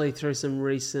 I actually, through some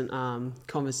recent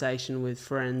conversation with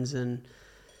friends and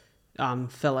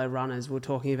fellow runners, we're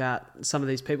talking about some of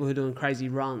these people who are doing crazy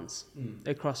runs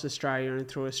across Australia and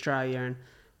through Australia, and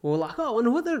we're like, I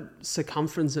wonder what the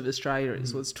circumference of Australia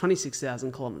is. Well, it's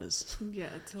 26,000 kilometres. Yeah,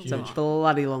 it's It's a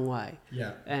bloody long way.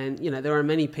 Yeah. And, there are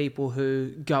many people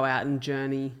who go out and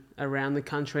journey around the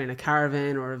country in a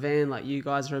caravan or a van like you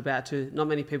guys are about to. Not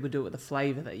many people do it with the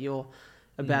flavour that you're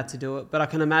about to do it. But I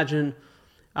can imagine,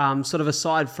 sort of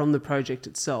aside from the project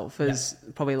itself, there's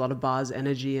probably a lot of buzz,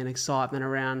 energy and excitement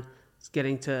around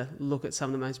getting to look at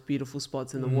some of the most beautiful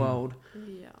spots in the world.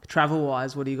 Yeah.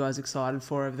 Travel-wise, what are you guys excited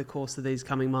for over the course of these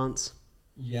coming months?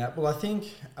 Yeah, well, I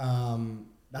think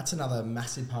that's another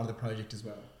massive part of the project as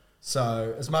well.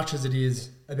 So as much as it is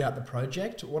about the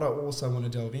project, what I also want to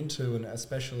delve into, and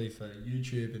especially for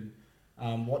YouTube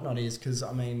and whatnot, is because,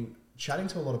 I mean, chatting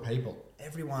to a lot of people,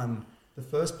 everyone, the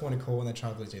first point of call when they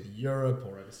travel is either Europe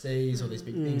or overseas or these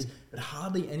big things, but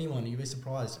hardly anyone, you'd be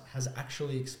surprised, has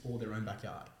actually explored their own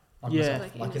backyard. Like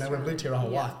myself. Like we've lived here our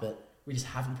whole life, but we just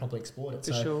haven't properly explored it.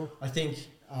 For sure. I think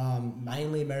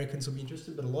mainly Americans will be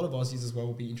interested, but a lot of Aussies as well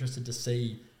will be interested to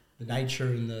see the nature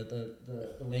and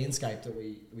the landscape that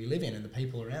we live in and the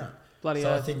people around.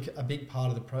 I think a big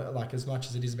part of as much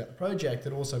as it is about the project,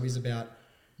 it also is about,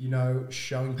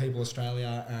 showing people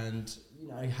Australia and,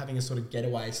 having a sort of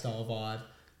getaway style vibe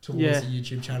towards the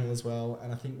YouTube channel as well.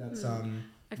 And I think that's...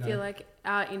 I feel like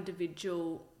our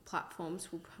individual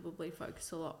platforms will probably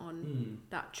focus a lot on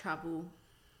that travel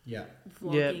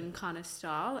vlogging kind of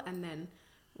style, and then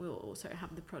we'll also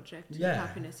have the project and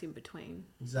happiness in between.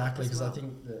 Exactly, because I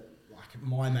think that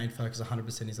my main focus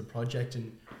 100% is the project,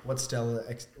 and what Stella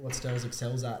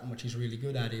excels at and what she's really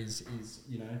good at is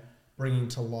bringing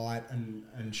to light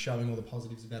and showing all the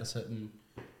positives about a certain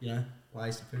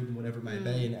place, food and whatever it may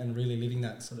be, and really living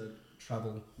that sort of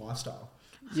travel lifestyle.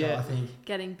 So Yeah. I think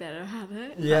Getting better at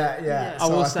it. yeah. I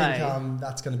So will I say- think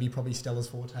that's going to be probably Stella's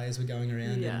forte as we're going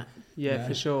around. Yeah. And, Yeah, you know,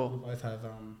 for sure. We'll both have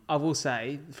I will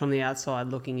say, from the outside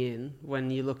looking in,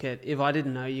 when you look at, if I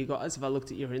didn't know you guys, if I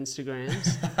looked at your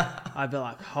Instagrams, I'd be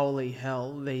like, holy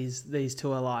hell, these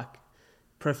two are like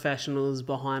professionals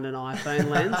behind an iPhone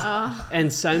lens.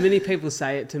 And so many people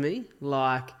say it to me.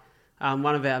 Like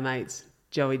one of our mates,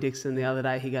 Joey Dixon, the other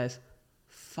day, he goes,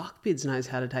 fuck, Bids knows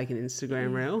how to take an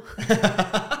Instagram reel.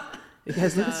 He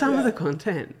goes, look at some of the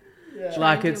content.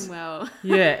 Like Trained it's him well.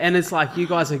 yeah, and it's like you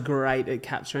guys are great at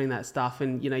capturing that stuff,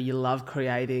 and you know you love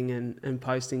creating and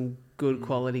posting good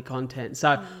quality content.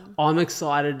 So I'm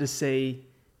excited to see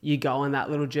you go on that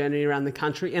little journey around the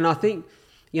country. And I think,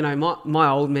 you know, my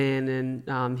old man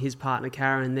and his partner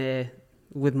Karen, they're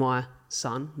with my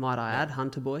son, might I add,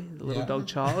 Hunter Boy, the little dog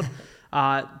child,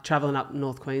 traveling up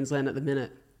North Queensland at the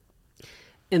minute.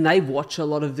 And they watch a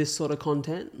lot of this sort of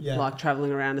content, like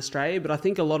traveling around Australia. But I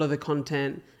think a lot of the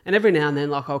content, and every now and then,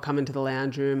 like I'll come into the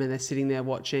lounge room and they're sitting there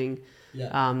watching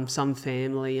some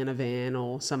family in a van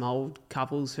or some old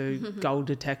couples who gold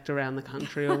detect around the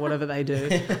country or whatever they do.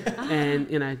 And,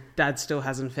 you know, dad still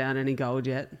hasn't found any gold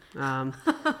yet.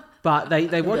 But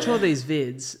they watch all these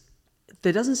vids.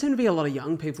 There doesn't seem to be a lot of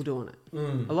young people doing it.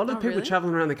 A lot of the people really?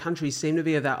 traveling around the country seem to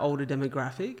be of that older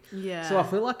demographic. Yeah. So I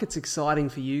feel like it's exciting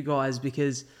for you guys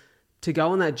because to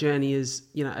go on that journey as,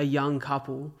 you know, a young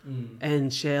couple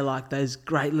and share like those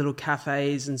great little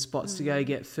cafes and spots to go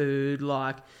get food,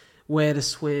 like where to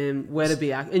swim, where to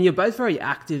be active. And you're both very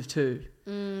active too.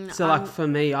 So like for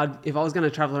me, if I was going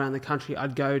to travel around the country,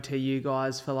 I'd go to you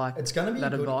guys for like it's going to be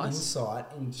that a good advice. insight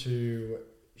into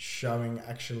showing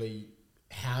actually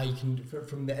how you can,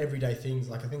 from the everyday things,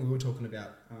 like I think we were talking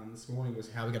about this morning,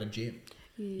 was how we got a gym.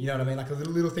 You know what I mean? Like the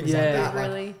little things like that.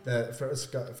 Really. Like as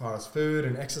far as food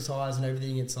and exercise and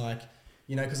everything, it's like,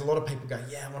 you know, because a lot of people go,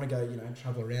 I want to go, you know,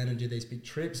 travel around and do these big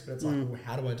trips, but it's like, well,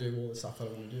 how do I do all the stuff that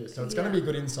I want to do? So it's going to be a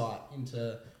good insight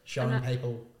into showing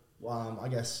people, I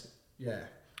guess, And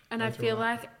go I through feel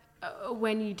that. like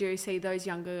when you do see those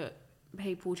younger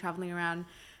people traveling around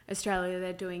Australia,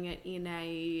 they're doing it in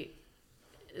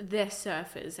they're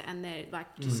surfers and they're like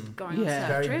just going on surf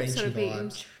Very trips. So it'd be beachy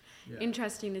vibes.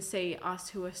 interesting to see us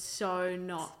who are so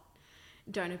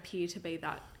don't appear to be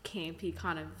that campy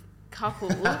kind of couple.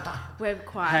 We're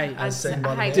quite, Hey, I as seen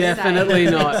by the hate to say, Definitely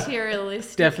not.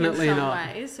 materialistic Definitely in some not.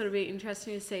 ways. So it'd be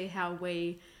interesting to see how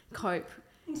we cope.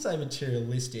 I wouldn't say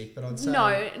materialistic, but I'd say...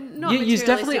 No, not You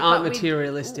definitely materialistic, aren't but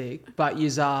materialistic, but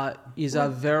yous are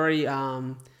very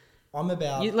I'm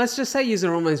about... let's just say yous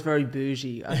are almost very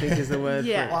bougie, I think is the word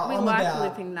Yeah. for it. We I'm like about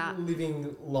living that.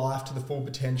 living life to the full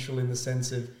potential in the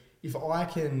sense of if I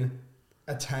can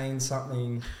attain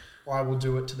something, I will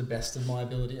do it to the best of my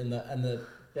ability and the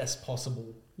best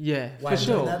possible Yeah, way for of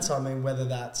doing sure. that. So I mean, whether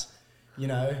that's, you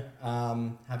know,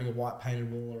 having a white painted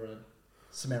wall or a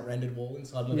cement rendered wall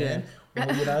inside my van,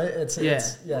 or, you know, it's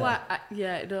Well,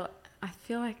 I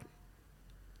feel like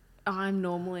I'm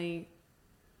normally.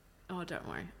 Oh, don't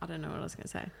worry. I don't know what I was going to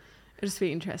say. It'll just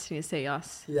be interesting to see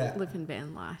us living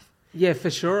van life. Yeah, for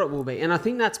sure it will be. And I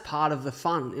think that's part of the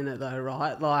fun in it though,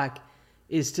 right? Like,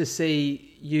 is to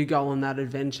see you go on that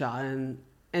adventure and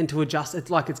to adjust. It's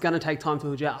like it's going to take time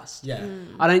to adjust. Yeah.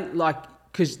 I don't like,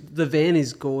 because the van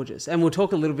is gorgeous. And we'll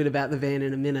talk a little bit about the van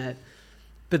in a minute.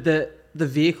 But the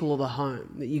vehicle or the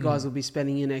home that you guys will be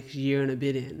spending your next year and a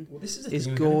bit in Well, this is, the is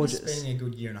thing. We're gonna be gorgeous. spending a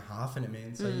good year and a half in it,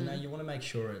 man. So, you know, you want to make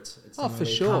sure it's Oh, something for that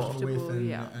sure. you're comfortable with Comfortable,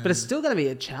 yeah. But it's still going to be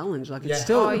a challenge. Like, it's Yeah.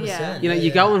 still, Oh, yeah. you know,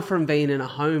 you're going from being in a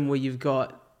home where you've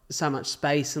got so much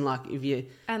space and like if you,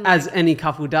 And as like- any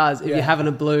couple does, if you're having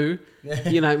a blue,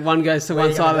 you know, one goes to Where one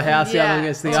you side of gonna the go? house, the other one Yeah.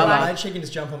 goes to the That's all other. right. She can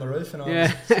just jump on the roof and I'll Yeah.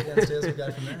 just sit downstairs and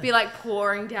go from there. Be like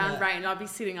pouring down rain. I'll be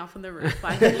sitting up on the roof.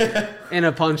 Like, In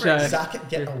a poncho. Zach,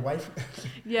 get away from...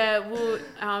 yeah, well,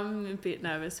 I'm a bit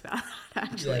nervous about that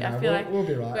actually. Yeah, no, I feel we'll- like we'll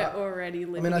be right. we're already I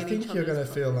living mean, I in think each you're going to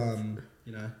other's feel, bubbles.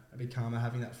 you know, a bit calmer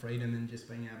having that freedom and just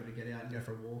being able to get out and go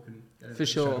for a walk and get For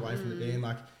sure. away from the van.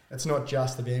 Like, it's not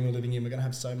just the van we're living in. We're going to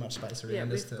have so much space Yeah,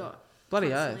 around us we've to... got Bloody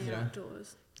oath. constantly you know.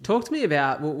 outdoors. Talk to me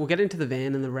about, we'll get into the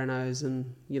van and the renos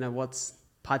and, you know, what's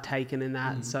partaken in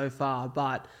that so far.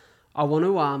 But I want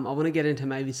to get into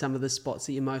maybe some of the spots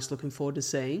that you're most looking forward to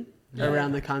seeing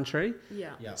around the country.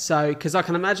 Yeah. Yeah. So, because I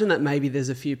can imagine that maybe there's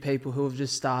a few people who have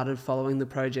just started following the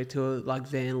project who are like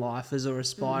van lifers or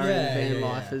aspiring van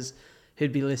lifers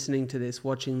who'd be listening to this,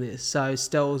 watching this. So,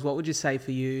 Stells, what would you say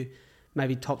for you,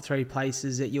 maybe top 3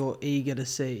 places that you're eager to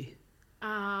see?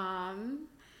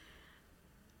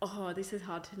 This is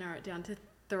hard to narrow it down to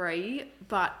 3,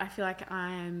 but I feel like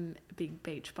I'm a big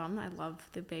beach bum. I love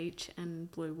the beach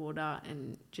and blue water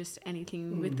and just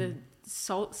anything with the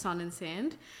salt, sun and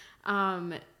sand.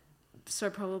 So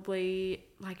probably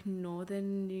like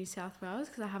northern New South Wales,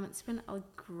 because I haven't spent a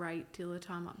great deal of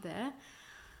time up there.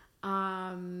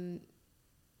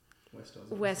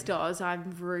 West Oz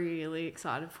I'm really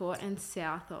excited for, and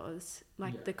South Oz,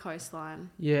 like the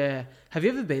coastline. Yeah. Have you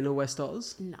ever been to West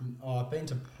Oz? No. Oh, I've been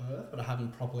to Perth, but I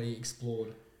haven't properly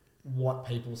explored what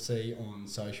people see on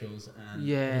socials. And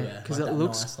Yeah, because like it that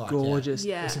looks nice, like, gorgeous.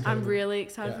 Yeah, It's I'm incredible. really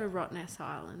excited Yeah. for Rottnest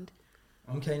Island.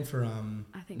 I'm keen for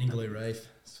I think Ningaloo Reef.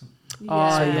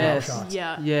 Oh, Yeah. yes.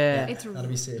 Yeah. Yeah. It's That'll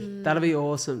be sick. That'll be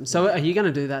awesome. So are you going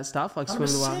to do that stuff? Like swim the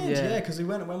 100%, wild? yeah, because we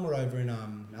went when we were over in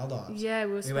Maldives. Yeah,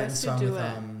 we were We went and supposed to swam do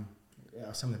with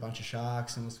it. some of the bunch of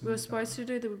sharks and We were supposed to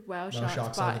do the whale sharks,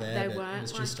 sharks but over there, they but weren't. it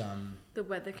was Like, just the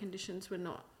weather conditions were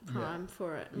not prime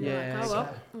for it. And Yeah, we're like, oh well,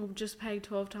 okay. we'll just pay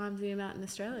 12 times the amount in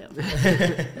Australia.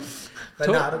 but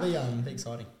no, it'll be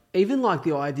exciting. Even like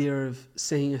the idea of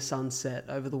seeing a sunset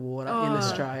over the water in Oh.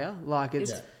 Australia, like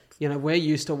it's, Yeah. you know, we're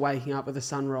used to waking up with the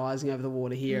sun rising over the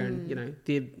water here, and you know,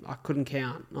 I couldn't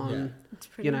count on, It's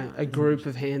pretty you know, nice. a group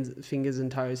of hands, fingers, and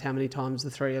toes how many times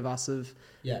the three of us have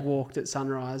Yeah. walked at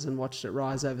sunrise and watched it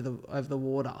rise over the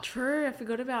water. True, I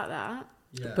forgot about that.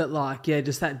 Yeah. But like, yeah,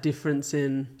 just that difference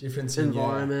in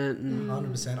environment and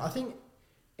 100%. I think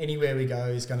anywhere we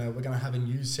go we're gonna have a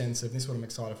new sense of this. Is what I'm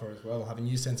excited for as well. Have a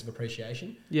new sense of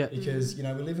appreciation. yeah, Because you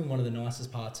know we live in one of the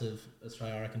nicest parts of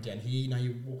Australia. I reckon down here. You know,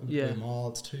 you walk on the Blue Mile.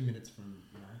 It's 2 minutes from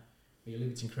where you live.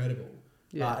 It's incredible.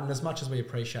 yeah, And as much as we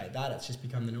appreciate that, it's just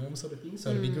become the norm sort of thing. So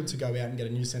it'd be good to go out and get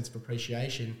a new sense of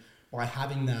appreciation by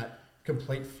having that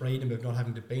complete freedom of not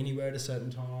having to be anywhere at a certain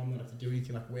time, not have to do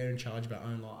anything. Like we're in charge of our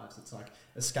own lives. It's like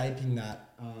escaping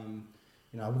that.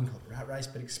 I wouldn't call it rat race,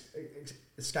 but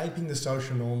escaping the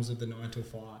social norms of the 9 till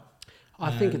 5.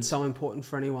 I think it's so important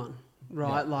for anyone,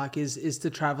 right? Yeah. Like, is to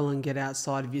travel and get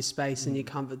outside of your space and your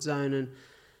comfort zone. And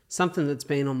something that's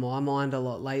been on my mind a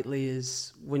lot lately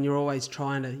is when you're always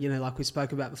trying to, you know, like we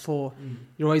spoke about before,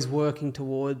 you're always working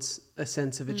towards a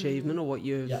sense of achievement or what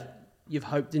you've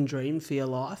hoped and dreamed for your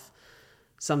life.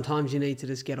 Sometimes you need to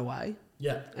just get away.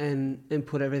 Yeah. And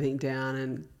put everything down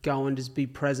and go and just be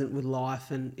present with life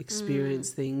and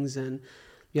experience things. And,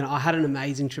 you know, I had an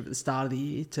amazing trip at the start of the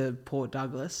year to Port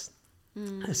Douglas,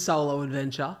 a solo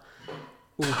adventure.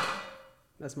 Ooh,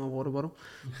 that's my water bottle.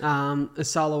 A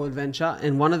solo adventure.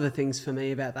 And one of the things for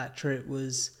me about that trip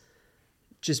was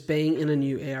just being in a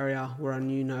new area where I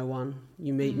knew no one.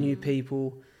 You meet new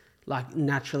people. Like,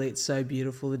 naturally, it's so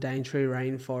beautiful. The Daintree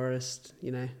rainforest,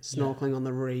 you know, snorkeling on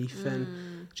the reef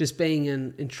and just being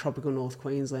in tropical North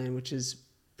Queensland, which is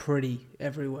pretty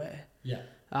everywhere. Yeah.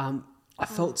 I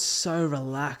felt so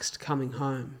relaxed coming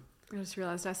home. I just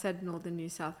realised I said northern New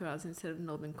South Wales instead of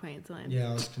northern Queensland. Yeah,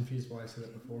 I was confused why I said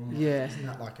that before. I'm like, Yeah. Isn't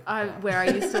that like Where I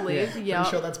used to live, yeah.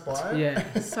 Pretty sure that's bio?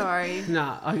 Yeah. Sorry.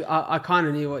 No, I kind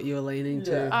of knew what you were leaning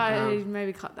to. I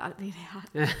maybe cut that bit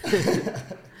out.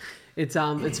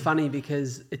 It's funny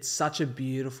because it's such a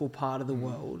beautiful part of the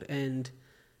world, and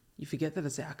you forget that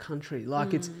it's our country.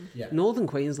 Like it's northern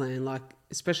Queensland, like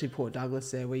especially Port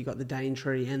Douglas there, where you got the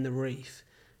Daintree and the reef.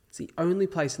 It's the only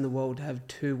place in the world to have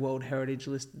 2 World Heritage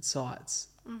listed sites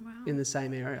in the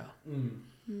same area.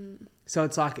 So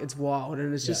it's like, it's wild,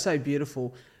 and it's just so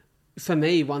beautiful. For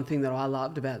me, one thing that I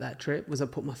loved about that trip was I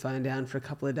put my phone down for a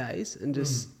couple of days and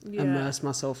just immerse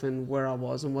myself in where I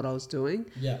was and what I was doing.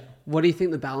 Yeah. What do you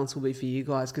think the balance will be for you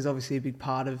guys? Because obviously a big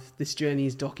part of this journey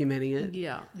is documenting it.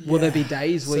 Yeah. Will there be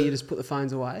days where So- you just put the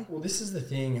phones away? Well, this is the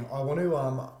thing. I want to.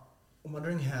 I'm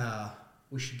wondering how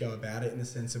we should go about it in the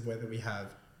sense of whether we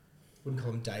have, wouldn't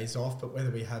call them days off, but whether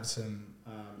we have some,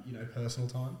 personal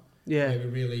time. Yeah. Where we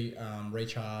really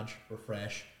recharge,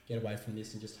 refresh, get away from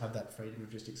this, and just have that freedom of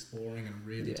just exploring and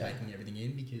really taking everything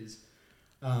in. Because,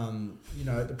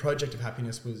 the project of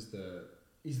happiness is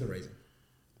the reason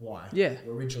why. Yeah.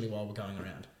 Originally, while we're going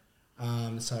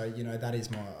around. So that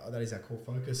is our core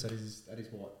focus. That is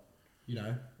what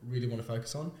really want to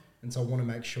focus on. And so I want to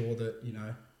make sure that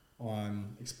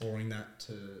I'm exploring that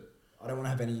I don't want to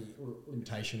have any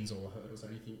limitations or hurdles or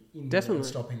anything in Definitely.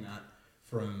 stopping that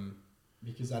from,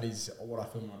 because that is what I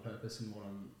feel my purpose and what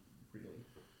I'm really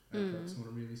purpose and what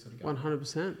I'm really sort of going.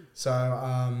 100%. So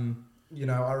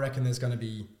I reckon there's going to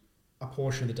be a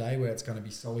portion of the day where it's going to be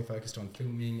solely focused on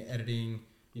filming, editing,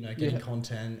 getting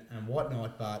content and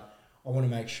whatnot. But I want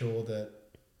to make sure that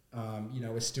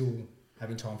we're still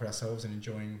having time for ourselves and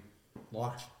enjoying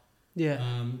life.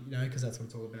 Yeah. Because that's what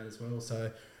it's all about as well.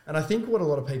 So, and I think what a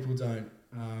lot of people don't,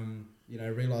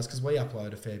 realise, because we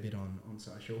upload a fair bit on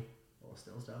social, or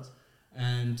Stells does,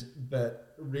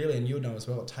 But really, and you'll know as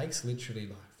well, it takes literally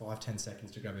like 5-10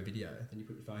 seconds to grab a video, then you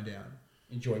put your phone down,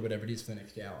 enjoy whatever it is for the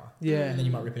next hour. Yeah. And then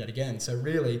you might rip it out again. So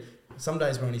really, some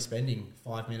days we're only spending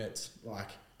 5 minutes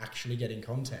actually getting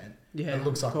content. Yeah, and it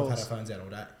looks like of we've had course. our phones out all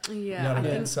day. Yeah, You know what I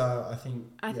mean? think, So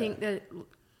I think that,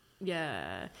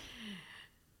 yeah,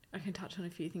 I can touch on a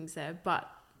few things there, but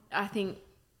I think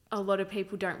a lot of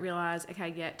people don't realise,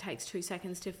 okay, yeah, it takes 2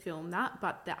 seconds to film that,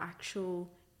 but the actual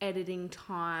editing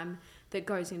time that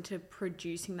goes into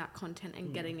producing that content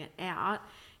and getting it out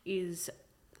is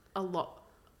a lot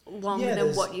longer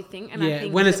than what you think. And I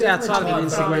think when it's outside of an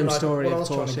But Instagram like, story, what I of was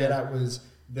trying course. to get at was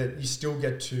that you still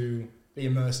get to be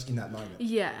immersed in that moment.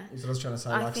 yeah, Is what I was trying to say.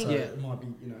 I Like, think- so Yeah. it might be,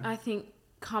 you know. I think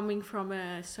coming from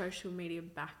a social media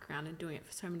background and doing it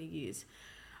for so many years,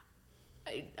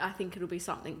 I think it'll be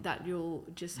something that you'll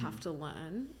just have to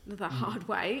learn the hard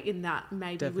way, in that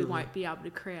maybe Definitely. we won't be able to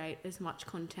create as much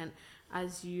content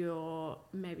as you're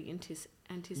maybe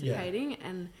anticipating.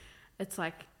 And it's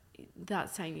like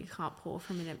that saying, you can't pour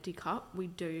from an empty cup. We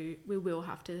will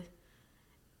have to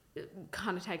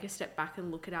kind of take a step back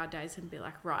and look at our days and be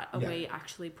like, right, are we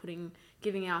actually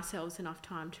giving ourselves enough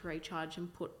time to recharge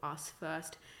and put us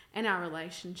first and our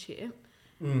relationship?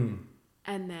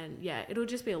 And then, yeah, it'll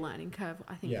just be a learning curve.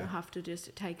 I think you'll have to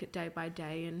just take it day by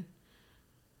day and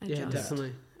Yeah, adjust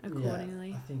definitely. accordingly.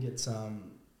 Yeah, I think it's I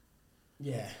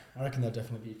reckon there'll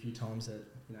definitely be a few times that,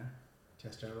 you know,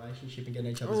 test our relationship and get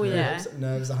each other's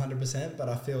nerves 100%. But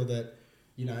I feel that,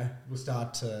 you know, we'll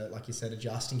start to, like you said,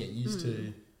 adjust and get used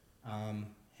to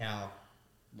how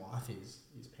life is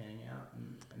panning out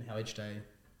and how each day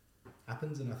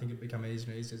happens. And I think it'll become easier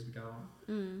and easier as we go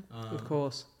on. Of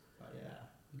course. But yeah,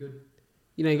 good.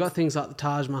 You know, you got things like the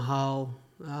Taj Mahal,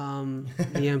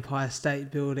 the Empire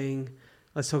State Building.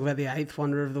 Let's talk about the eighth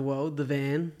wonder of the world, the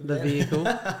van, the vehicle.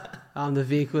 The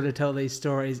vehicle to tell these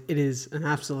stories. It is an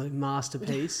absolute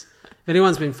masterpiece. If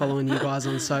anyone's been following you guys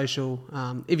on social,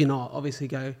 if you're not, obviously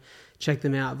go check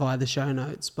them out via the show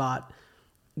notes. But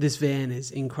this van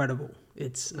is incredible.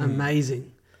 It's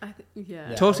amazing.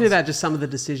 Yeah. Talk to me about just some of the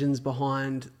decisions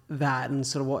behind that and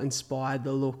sort of what inspired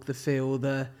the look, the feel,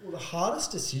 Well, the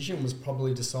hardest decision was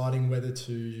probably deciding whether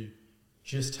to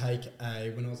just take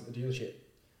when I was at the dealership.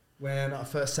 When I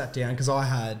first sat down, because I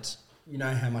had, you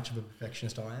know how much of a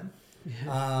perfectionist I am.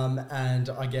 Yeah. And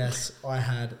I guess I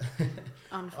had...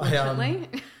 Unfortunately.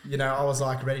 you know, I was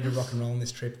like ready to rock and roll on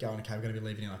this trip, going, okay, we're going to be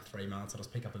leaving in like 3 months. I'll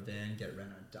just pick up a van, get it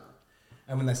renovated, done.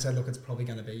 And when they said, look, it's probably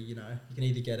going to be, you know, you can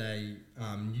either get a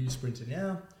new Sprinter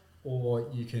now, or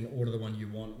you can order the one you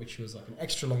want, which was like an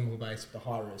extra long wheelbase with a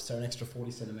high roof, so an extra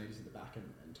 40 centimetres at the back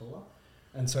and taller.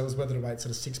 And so it was whether to wait sort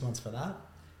of 6 months for that.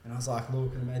 And I was like,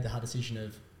 look, and I made the hard decision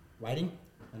of waiting.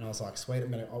 And I was like, sweet,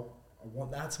 I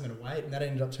want that, so I'm going to wait. And that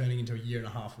ended up turning into a 1.5 year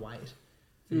wait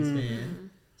for this van.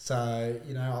 So,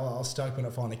 you know, I was stoked when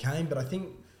it finally came. But I think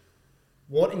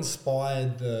what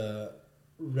inspired the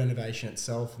renovation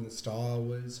itself and the style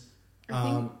was...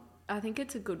 I think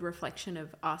it's a good reflection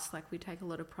of us. Like, we take a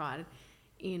lot of pride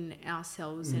in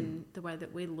ourselves and the way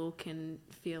that we look and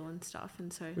feel and stuff.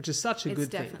 And so... which is such a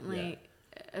good thing. It's definitely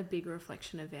a big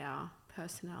reflection of our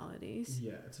personalities.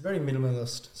 Yeah, it's a very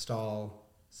minimalist style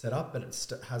setup, but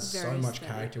it has Very so much aesthetic.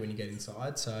 character when you get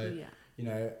inside. So, you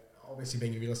know, obviously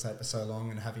being in real estate for so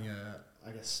long and having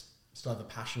still have a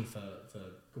passion for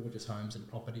gorgeous homes and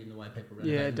property and the way people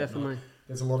renovate. Yeah, and definitely. whatnot.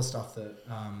 There's a lot of stuff that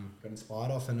got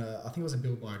inspired off, and I think it was a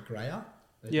build by Grayer.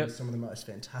 They do some of the most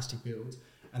fantastic builds,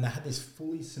 and they had this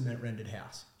fully cement rendered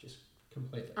house, just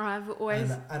completely. I've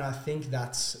always... And I think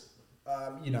that's,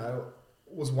 you know,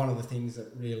 was one of the things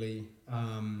that really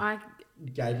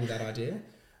gave me that idea.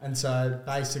 And so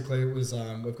basically it was,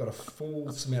 we've got a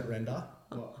full cement render.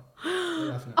 What?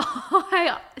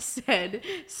 I said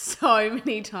so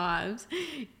many times,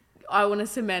 I want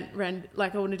to I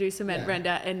want to do cement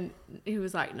render, and he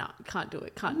was like, "No, can't do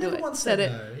it, can't do it." Once said no.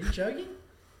 Are you joking?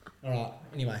 All right.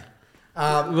 Anyway,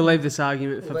 we'll leave this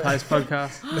argument for post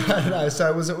podcast. No. So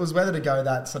it was whether to go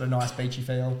that sort of nice beachy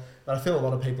feel, but I feel a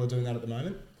lot of people are doing that at the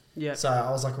moment. Yeah. So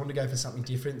I was like, I want to go for something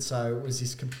different. So it was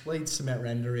this complete cement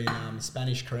render in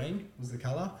Spanish cream was the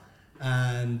colour.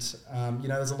 And, you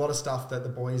know, there's a lot of stuff that the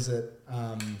boys at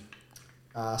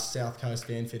South Coast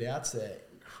Van Fit Outs, they're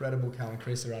incredible. Cal and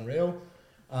Chris are unreal.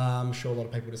 I'm sure a lot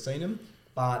of people would have seen them.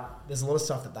 But there's a lot of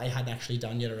stuff that they hadn't actually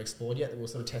done yet or explored yet that we're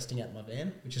sort of testing out in my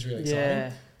van, which is really exciting.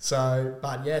 Yeah. So,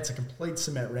 but yeah, it's a complete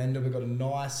cement render. We've got a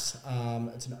nice,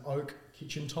 it's an oak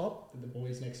kitchen top that the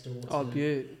boys next door to. Oh,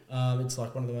 beaut. It's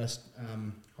like one of the most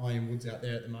high-end woods out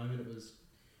there at the moment. It was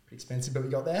pretty expensive, but we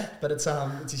got there. But it's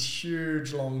this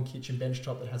huge, long kitchen bench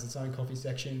top that has its own coffee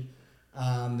section.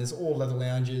 There's all leather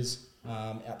lounges,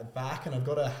 out the back, and I've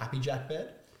got a Happy Jack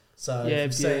bed. So Yeah,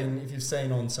 if you've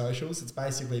seen on socials, it's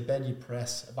basically a bed, you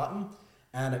press a button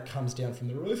and it comes down from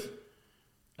the roof.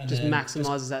 And Just then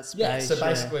maximises that space. Yeah, so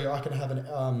basically I can have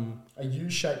a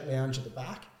U-shaped lounge at the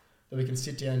back that we can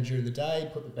sit down during the day,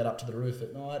 put the bed up to the roof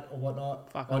at night or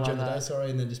whatnot. Fuck, I Or love during the that. day, sorry,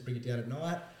 and then just bring it down at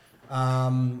night.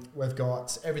 We've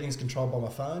got everything's controlled by my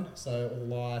phone, so all the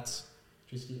lights,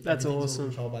 electricity, That's everything's awesome. all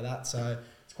controlled by that. So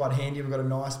it's quite handy. We've got a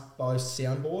nice Bose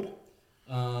soundboard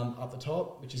up the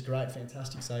top, which is great,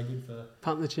 fantastic. So good for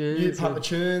Pump the tunes. you pump the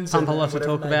tunes, Pump a and lot to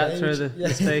whatever talk it may about be, through which-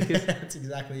 the speakers. That's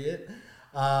exactly it.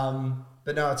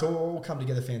 But no, it's all come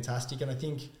together fantastic, and I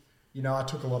think I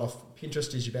took a lot of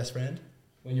Pinterest is your best friend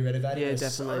when you're renovating. Yeah, There's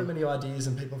definitely. so many ideas,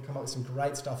 and people have come up with some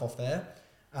great stuff off there.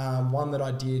 One that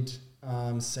I did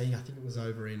see, I think it was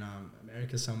over in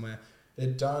America somewhere.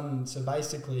 They'd done so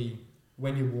basically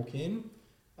when you walk in,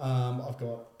 I've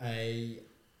got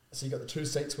so you got the 2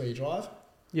 seats where you drive.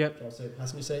 Yep. Drive seat,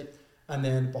 passenger seat, and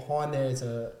then behind there is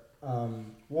a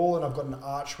wall, and I've got an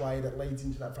archway that leads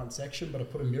into that front section, but I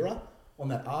put a mirror on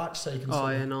that arch so you can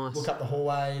sort of Nice. look up the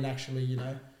hallway and actually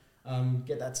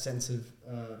get that sense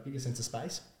of bigger sense of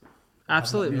space.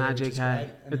 Absolute Having that mirror, magic, which is hey. great.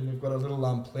 And then we've got a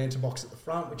little planter box at the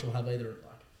front, which will have either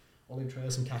like olive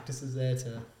trees, some cactuses there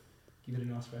to give it a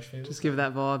nice fresh feel. Just give it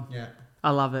that vibe. Yeah.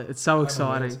 I love it. It's so Over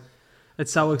exciting. words.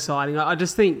 It's so exciting. I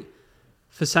just think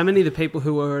for so many of the people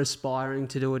who are aspiring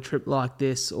to do a trip like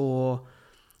this, or,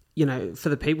 for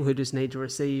the people who just need to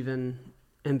receive and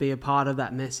be a part of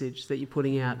that message that you're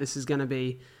putting out, this is going to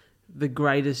be the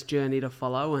greatest journey to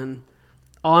follow. And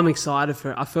I'm excited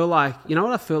for it. I feel like,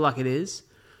 what I feel like it is?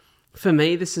 For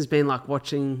me, this has been like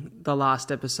watching the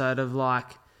last episode of like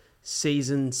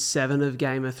season 7 of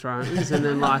Game of Thrones and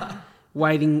then like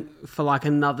waiting for like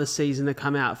another season to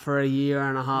come out for a year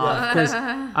and a half, because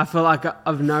I feel like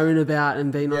I've known about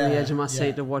and been on the edge of my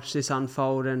seat to watch this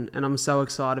unfold, and I'm so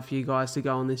excited for you guys to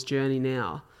go on this journey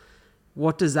now.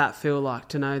 What does that feel like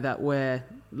to know that we're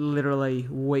literally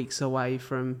weeks away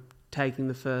from taking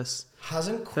the first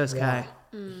First K?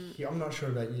 Yeah, I'm not sure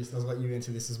about you, so I'll let you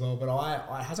answer this as well. But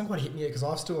I hasn't quite hit me yet because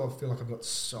I feel like I've got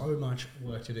so much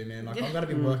work to do, man. Like I'm going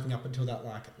to be working up until that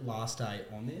like last day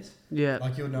on this. Yeah.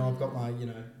 Like I've got my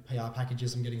PR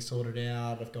packages I'm getting sorted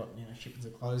out. I've got shipments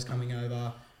of clothes coming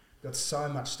over. Got so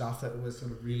much stuff that was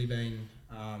sort of really been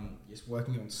just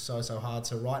working on so hard.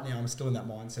 So right now I'm still in that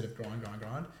mindset of grind.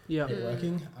 Yeah. Keep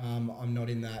working. I'm not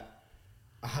in that.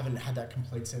 I haven't had that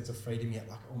complete sense of freedom yet.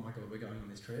 Like, oh my God, we're going on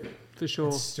this trip. For sure.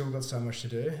 It's still got so much to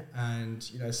do. And,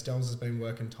 Stells has been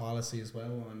working tirelessly as well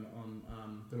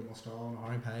on Little More Style on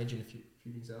our homepage and a few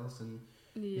things else. And,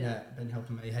 been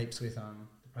helping me heaps with the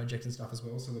project and stuff as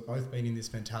well. So we've both been in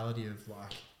this mentality of,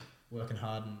 like, working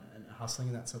hard and hustling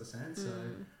in that sort of sense. So,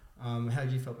 how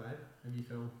have you felt, babe? How do you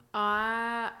feel?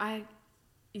 I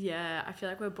feel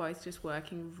like we're both just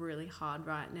working really hard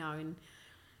right now in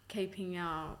keeping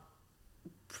our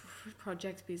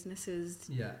project businesses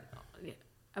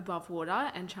above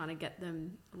water and trying to get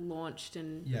them launched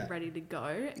and ready to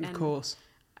go. Of course.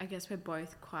 I guess we're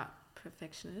both quite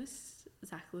perfectionists.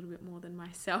 Zach a little bit more than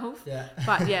myself. Yeah.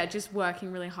 But just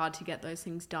working really hard to get those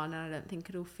things done, and I don't think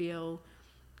it'll feel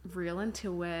real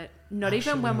until we're not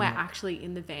even when we're actually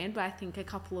in the van, but I think a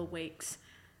couple of weeks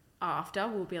after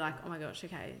we'll be like, oh my gosh,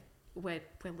 okay, we're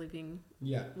living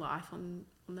life on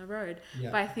the road.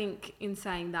 But I think in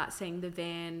saying that, seeing the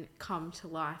van come to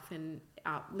life and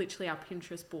literally our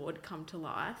Pinterest board come to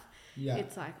life,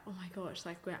 it's like, oh my gosh,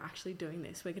 like we're actually doing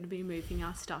this. We're going to be moving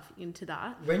our stuff into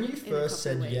that. When you first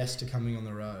said yes to coming on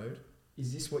the road,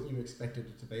 is this what you expected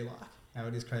it to be like? How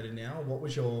it is created now? What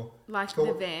was your... Like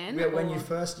the van? Yeah, when you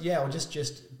first... Yeah, or just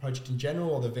project in general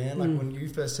or the van. Like when you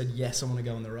first said, yes, I want to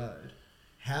go on the road,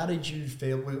 how did you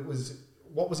feel?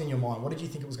 What was in your mind? What did you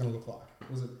think it was going to look like?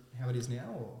 Was it how it is now?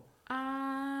 Or?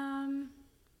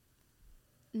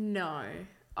 No.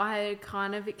 I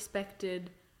kind of expected...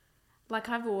 Like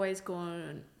I've always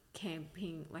gone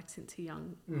camping like since a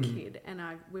young kid, and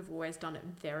we've always done it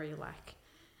very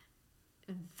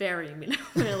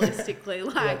minimalistically,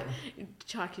 like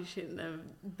chuck your shit in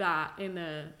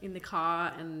the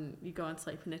car and you go and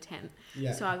sleep in a tent.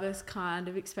 Yeah. So I was kind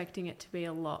of expecting it to be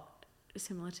a lot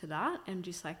similar to that and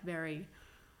just like very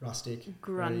rustic,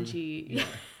 grungy.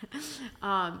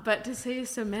 But to see a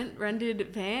cement rendered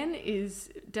van is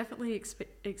definitely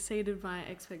exceeded my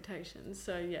expectations.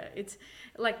 So it's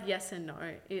like yes and no.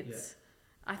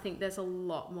 I think there's a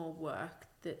lot more work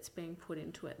that's being put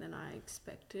into it than I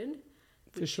expected.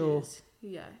 For sure.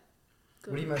 Good.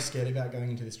 What are you most scared about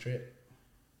going into this trip?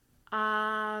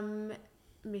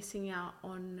 Missing out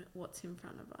on what's in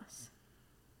front of us.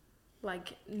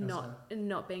 like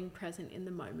not being present in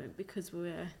the moment because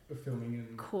we're filming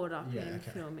and caught up in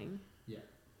filming. Yeah.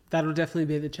 That'll definitely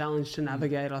be the challenge to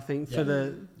navigate, I think, for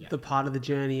the part of the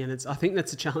journey. And I think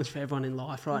that's a challenge for everyone in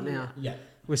life right now. Yeah.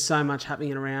 With so much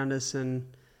happening around us and,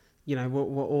 you know,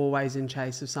 we're always in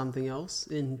chase of something else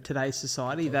in today's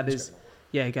society. That is,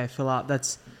 go fill up.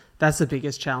 That's the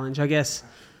biggest challenge. I guess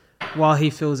while he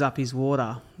fills up his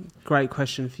water, great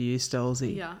question for you,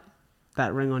 Stelzy. Yeah.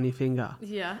 That ring on your finger.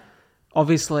 Yeah.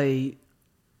 Obviously,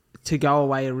 to go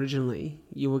away originally,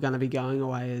 you were going to be going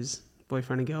away as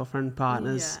boyfriend and girlfriend,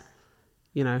 partners,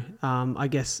 you know, I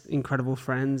guess incredible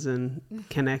friends and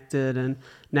connected, and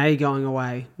now you're going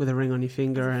away with a ring on your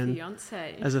finger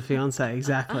as a fiance,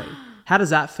 exactly. How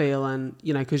does that feel? And,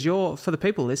 you know, because for the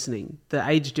people listening, the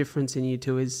age difference in you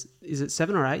two is it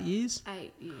 7 or 8 years?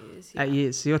 8 years. Yeah. 8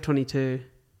 years. So you're 22.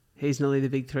 He's nearly the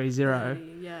big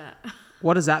 30. Yeah.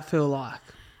 What does that feel like?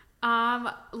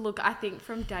 Look, I think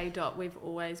from day dot, we've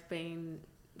always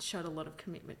showed a lot of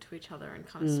commitment to each other and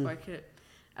kind of spoke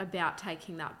about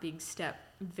taking that big step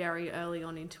very early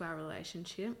on into our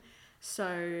relationship.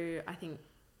 So I think,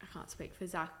 I can't speak for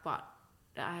Zach, but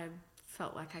I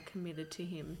felt like I committed to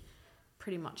him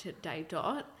pretty much at day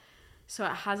dot. So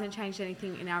it hasn't changed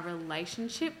anything in our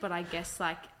relationship, but I guess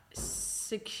like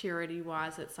security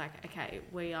wise, it's like, okay,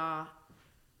 we are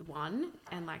one,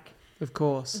 and like, of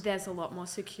course, there's a lot more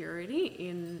security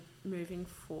in moving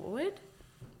forward.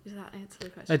 Does that answer the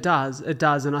question? It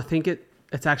does. And I think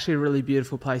it's actually a really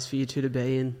beautiful place for you two to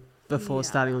be in before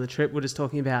starting on the trip. We're just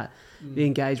talking about the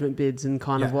engagement bids and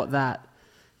kind of what that,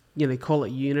 you know, call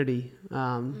it unity,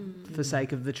 for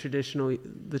sake of the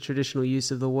traditional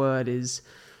use of the word, is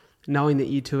knowing that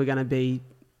you two are going to be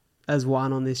as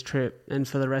one on this trip and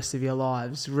for the rest of your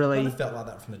lives. Really, I kind of felt like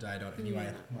that from the day dot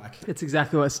anyway. Like, it's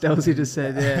exactly what Stelzy just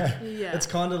said. Yeah. It's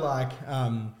kind of like,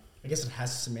 I guess it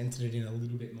has cemented it in a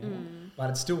little bit more, but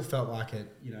it still felt like it,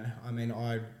 you know, I mean,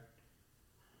 I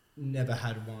never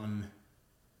had one,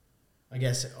 I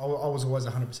guess I was always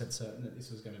 100% certain that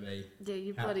this was going to be. Yeah,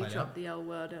 you bloody dropped the L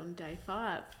word on day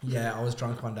 5. Yeah, I was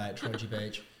drunk one day at Troji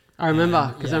Beach. I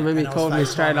remember, because I remember you called me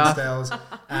straight up.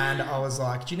 And I was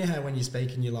like, do you know how when you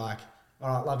speak and you're like,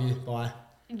 all right, love you, bye.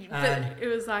 But it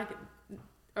was like,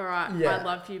 all right, I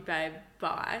love you, babe,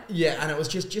 bye. Yeah, and it was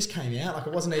just came out. Like,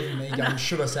 it wasn't even me going,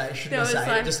 should I say, shouldn't I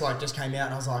say? It just came out,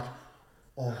 and I was like,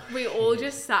 oh. We all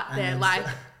just sat there, like,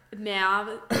 now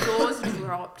the doors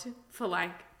dropped for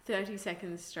like 30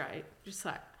 seconds straight. Just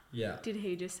like, did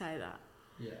he just say that?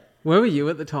 Yeah. Where were you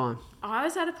at the time? I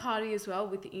was at a party as well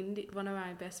with one of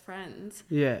my best friends.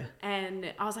 Yeah.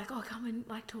 And I was like, oh, come and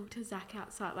like talk to Zach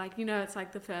outside. Like, you know, it's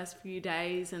like the first few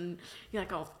days and you're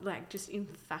like, oh, like just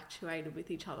infatuated with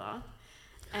each other.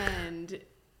 And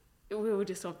we were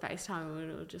just on FaceTime and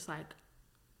we were just like,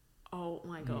 oh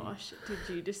my gosh, did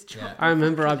you just drop I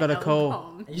remember I got a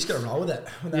call. You just got to roll with it.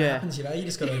 When that happens, you know, you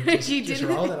just got to just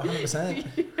roll with it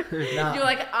 100%. You're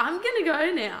like, I'm going to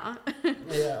go now.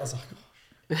 Yeah, I was like,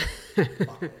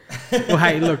 well,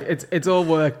 hey, look, it's all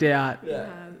worked out. Yeah.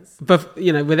 But,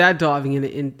 you know, without diving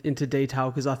into detail,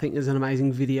 because I think there's an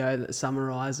amazing video that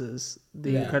summarises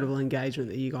the incredible engagement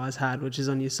that you guys had, which is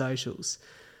on your socials.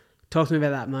 Talk to me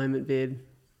about that moment, Vid,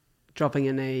 dropping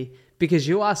a knee. Because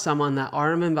you are someone that I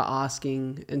remember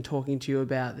asking and talking to you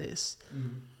about this.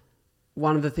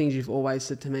 One of the things you've always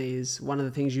said to me is one of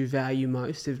the things you value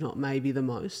most, if not maybe the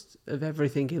most, of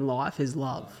everything in life is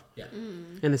love. Yeah.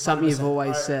 And it's something you've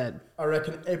always said. I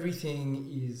reckon everything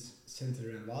is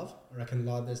centered around love. I reckon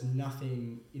there's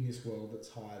nothing in this world that's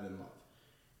higher than love.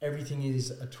 Everything is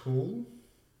a tool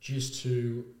just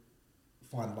to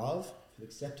find love, feel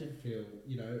accepted, feel,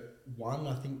 you know, one.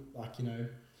 I think, like, you know,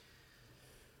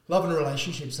 love and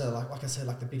relationships are like I said,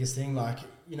 like the biggest thing. Like,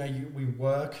 you know, we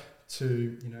work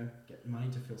to, you know, get money,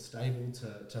 to feel stable,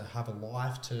 to have a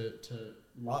life, to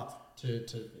love, to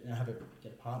you know,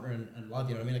 get a partner and love.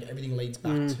 You know what I mean? Like, everything leads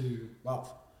back to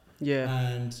love. Yeah.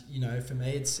 And, you know, for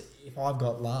me, it's if I've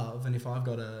got love and if I've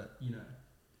got a, you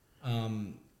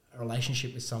know, a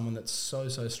relationship with someone that's so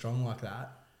strong like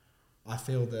that, I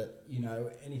feel that, you know,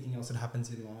 anything else that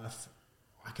happens in life,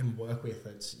 I can work with.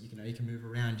 It's, you know, you can move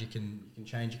around, you can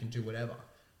change, you can do whatever.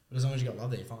 But as long as you got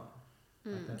love there, you're fine.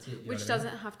 Like, that's it. Which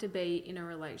doesn't have to be in a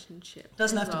relationship. It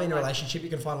doesn't have to be in a relationship. You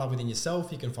can find love within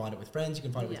yourself. You can find it with friends. You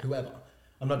can find it with whoever.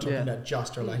 I'm not talking about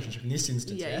just a relationship in this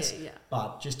instance, yes.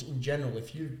 But just in general,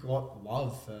 if you've got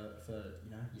love for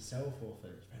you know, yourself or for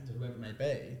your friends or whoever it may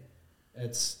be,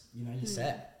 it's, you know, you're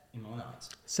set in my eyes.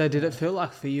 So did it feel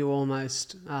like for you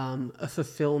almost a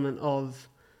fulfillment of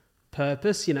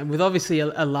purpose? You know, with obviously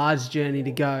a large journey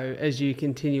to go as you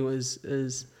continue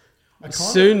as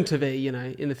soon to be,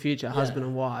 in the future, husband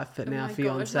and wife, but now my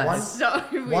fiance. God, that's so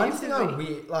weird One to thing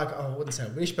me. I wouldn't say I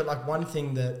wish, but like one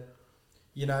thing that,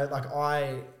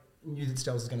 I knew that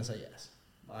Stels was going to say yes.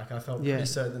 Like I felt pretty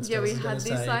certain that Yeah, Stels we was going had to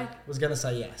this, say like- was going to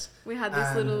say yes. We had this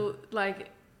And- little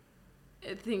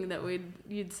thing that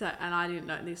you'd say, and I didn't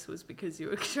know this was because you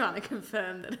were trying to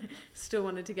confirm that I still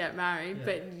wanted to get married, Yeah.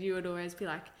 but you would always be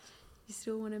like, "You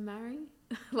still want to marry?"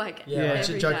 I every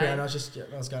should joke day. around. I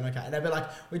was going okay, and they'd be like,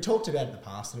 we talked about it in the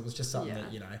past, and it was just something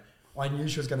that I knew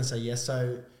she was going to say yes.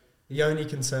 So the only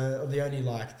concern, or the only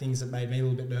things that made me a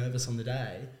little bit nervous on the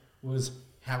day was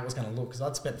how it was going to look, because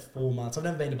I'd spent 4 months. I've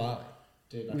never been to Bali,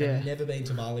 dude. I've never been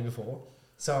to Bali before,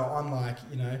 so I'm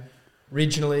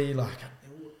originally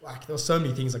there were so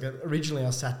many things. Originally I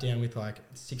sat down with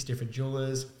 6 different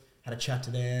jewelers, had a chat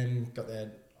to them, got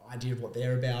their idea of what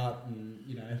they're about and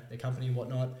their company and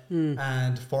whatnot,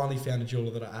 and finally found a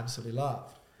jeweler that I absolutely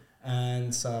loved.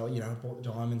 And so I bought the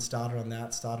diamond, started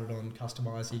on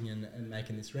customizing and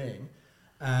making this ring.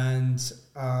 And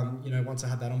once I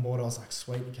had that on board, I was like,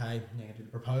 sweet, okay, now I do the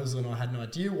proposal. And I had no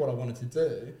idea what I wanted to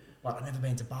do. I'd never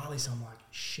been to Bali, so I'm like,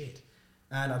 shit.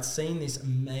 And I'd seen this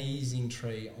amazing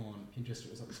tree on Pinterest.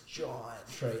 It was this giant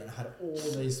tree, and I had all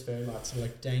these fermites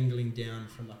dangling down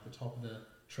from the top of the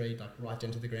tree, right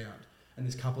down to the ground. And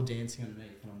this couple dancing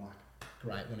underneath, and I'm like,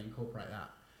 great, want to incorporate that.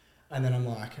 And then I'm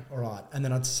like, all right. And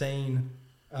then I'd seen,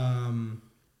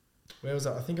 where was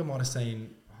it? I think I might have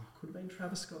seen, could have been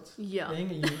Travis Scott's thing.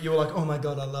 And you were like, oh my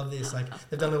God, I love this.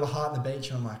 They've done a little heart on the beach.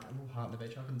 And I'm like, a little heart on the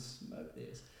beach, I can smoke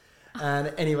this.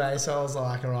 And anyway, so I was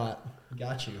like, all right,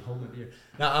 got you, hold my beer.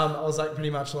 Now, I was pretty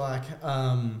much I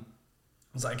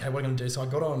was like, okay, what am I going to do? So I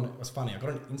got on, it was funny, I got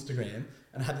on Instagram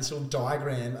and I had this little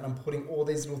diagram and I'm putting all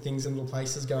these little things in little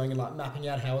places going and mapping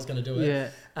out how I was going to do it. Yeah.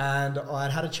 And I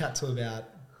had a chat to about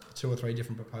 2 or 3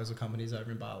 different proposal companies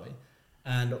over in Bali.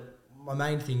 And my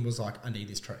main thing was I need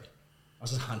this tree. I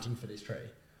was just hunting for this tree.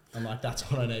 I'm like,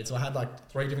 that's what I need. So I had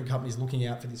 3 different companies looking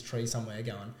out for this tree somewhere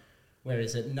going, where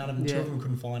is it? None of them, 2 of them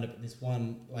couldn't find it, but this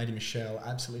one lady, Michelle,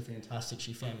 absolutely fantastic.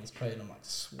 She found this tree and I'm like,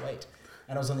 sweet.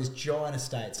 And I was on this giant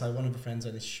estate. So one of the friends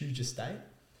owned this huge estate.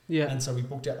 Yeah. And so we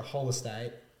booked out the whole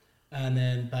estate and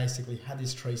then basically had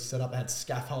this tree set up. I had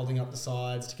scaffolding up the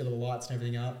sides to get all the lights and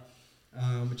everything up,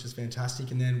 which is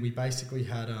fantastic. And then we basically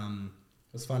had, it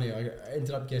was funny, I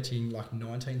ended up getting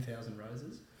 19,000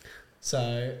 roses.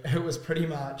 So it was pretty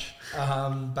much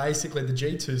basically the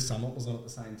G2 summit was on at the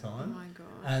same time. Oh my God.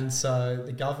 And so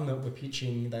the government were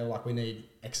pitching, they were like, we need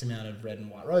X amount of red and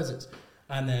white roses.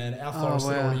 And then our florist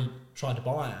had already tried to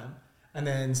buy them. And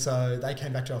then so they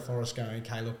came back to our florist going,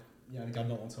 okay, look, the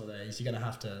government wants all these. You're going to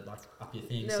have to up your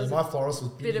thing. So my florist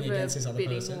was bidding against this other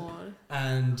person.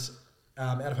 And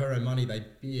out of her own money, they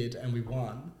bid and we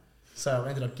won. So I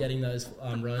ended up getting those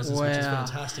roses, which is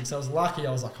fantastic. So I was lucky.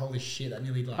 I was like, holy shit, that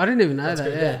nearly I didn't even know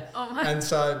that, yeah. Oh my. And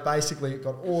so basically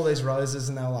got all these roses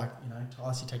and they were like,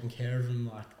 Tyler, taking care of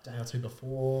them a day or 2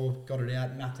 before, got it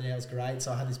out, mapped it out, it was great.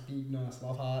 So I had this big, nice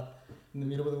love heart in the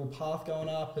middle with a little path going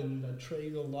up and a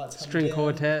tree, all lights String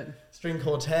quartet. String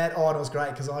quartet. Oh, and it was great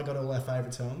because I got all our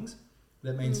favourite songs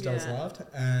that me and Stelz loved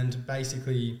and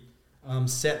basically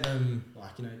set them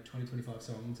 20, 25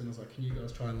 songs and I was like, can you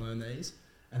guys try and learn these?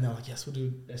 And they're like, yes, we'll do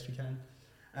the best we can.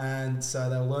 And so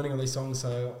they were learning all these songs.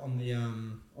 So on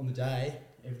the day,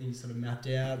 everything's sort of mapped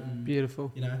out. And,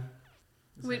 beautiful.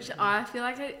 Which I feel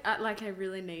like I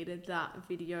really needed that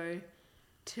video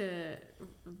to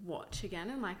watch again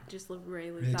and just relive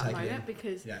really that moment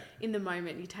because in the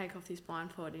moment you take off this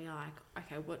blindfold and you're like,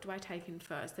 okay, what do I take in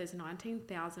first? There's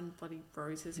 19,000 bloody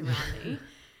roses around me.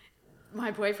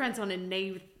 My boyfriend's on a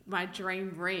knee with my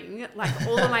dream ring.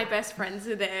 All of my best friends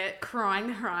are there crying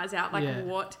their eyes out.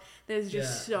 What? There's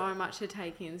just so much to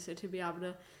take in. So to be able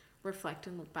to reflect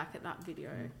and look back at that video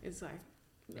is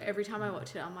every time I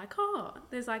watch it, I'm like, oh,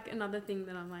 there's another thing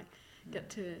that I'm get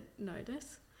to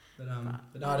notice. But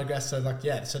no, I digress. So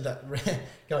so that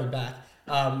going back,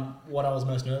 what I was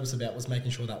most nervous about was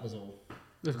making sure that was all.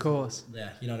 Of course. Yeah,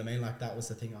 you know what I mean? That was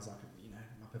the thing. I was like,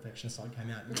 my perfectionist side came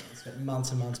out. I spent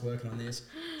months and months working on this.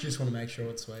 Just want to make sure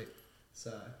it's sweet.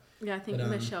 So. Yeah, I think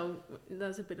Michelle,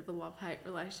 there's a bit of a love-hate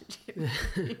relationship.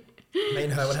 Me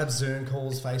and her would have Zoom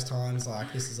calls,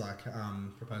 FaceTimes. This is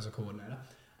proposal coordinator.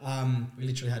 We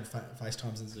literally had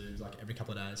FaceTimes and Zooms every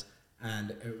couple of days.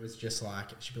 And it was just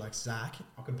she'd be like, Zach,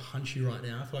 I could punch you right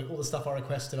now. For all the stuff I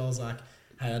requested, I was like,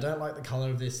 hey, I don't like the colour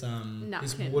of this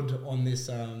this wood on this.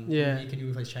 Can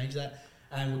you please change that?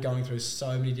 and we're going through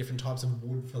so many different types of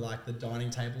wood for like the dining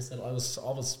tables that I was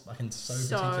fucking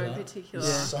so particular.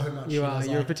 Yeah. So much. You shit. I are. was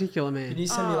You're a like, particular man. can you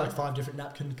send me like 5 different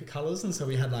napkin colours? And so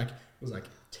we had like, it was like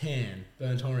tan,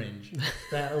 burnt orange.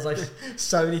 It was like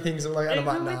so many things. And I'm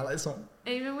like, nah, it's not.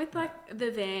 Even with like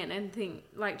the van and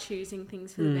like choosing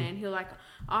things for the van, he'll like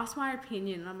ask my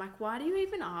opinion, and I'm like, why do you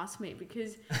even ask me?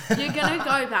 Because you're gonna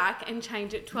go back and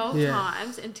change it 12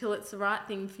 times until it's the right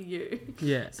thing for you.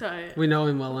 Yeah. So we know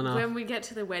him well enough. when we get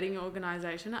to the wedding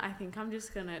organisation, I think I'm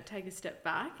just gonna take a step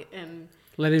back and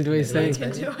Let him do his thing. let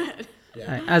him do it.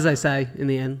 Yeah. Hey, as they say, in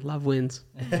the end, love wins.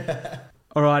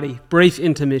 Alrighty, brief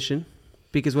intermission,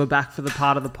 because we're back for the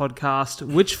part of the podcast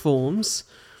which forms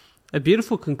a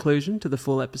beautiful conclusion to the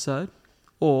full episode,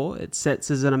 or it sets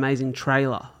as an amazing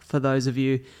trailer for those of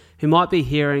you who might be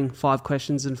hearing 5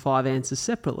 questions and 5 answers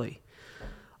separately.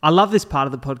 I love this part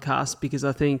of the podcast because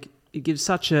I think it gives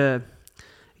a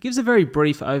very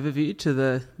brief overview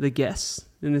to the guests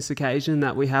in this occasion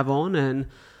that we have on, and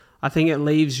I think it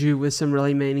leaves you with some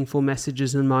really meaningful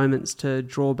messages and moments to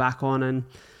draw back on. And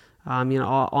I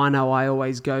know I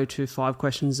always go to 5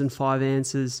 questions and 5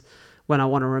 answers when I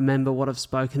want to remember what I've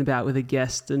spoken about with a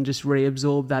guest and just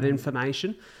reabsorb that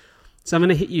information. So I'm going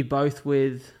to hit you both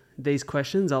with these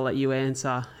questions. I'll let you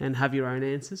answer and have your own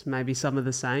answers. Maybe some are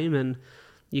the same and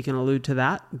you can allude to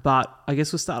that. But I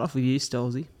guess we'll start off with you,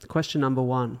 Stelzy. Question number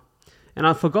 1. And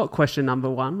I forgot question number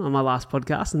 1 on my last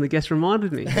podcast and the guest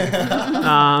reminded me.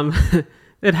 It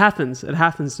happens. It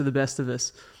happens to the best of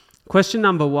us. Question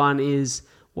number 1 is,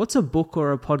 what's a book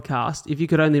or a podcast, if you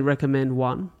could only recommend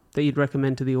one, that you'd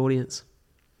recommend to the audience?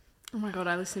 Oh my God,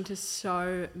 I listen to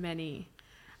so many.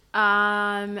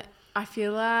 I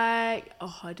feel like,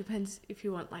 it depends if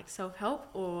you want like self-help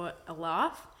or a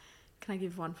laugh. Can I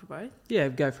give one for both? Yeah,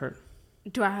 go for it.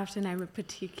 Do I have to name a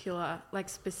particular, like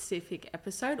specific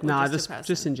episode? Or No, just a person?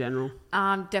 just in general.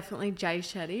 Definitely Jay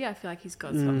Shetty. I feel like he's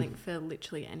got something for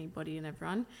literally anybody and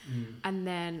everyone. And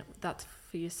then that's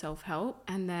for your self-help.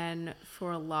 And then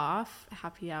for a laugh,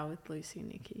 Happy Hour with Lucy and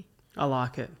Nikki. I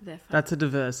like it. They're fun. That's a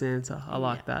diverse answer. I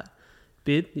like that.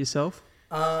 Bid, yourself?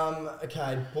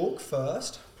 Okay, book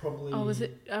first. Probably. Oh,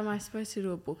 am I supposed to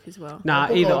do a book as well? Nah,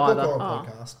 book either or, either. Book or a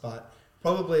podcast, but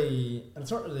probably, and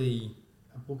it's not really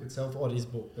a book itself, or it is a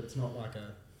book, but it's not like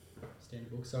a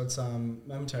standard book. So it's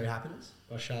Momentary Happiness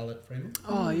by Charlotte Freeman.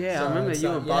 Oh, yeah, So I remember it's, you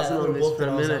were buzzing on this for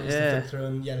a minute. Yeah. Through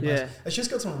and, it's just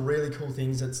got some really cool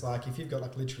things. It's like if you've got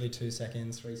like literally 2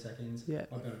 seconds, 3 seconds, like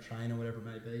on a train or whatever it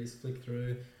may be, just flick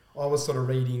through. I was sort of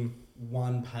reading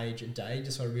 1 page a day,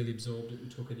 just so I really absorbed it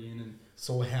and took it in and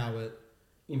saw how it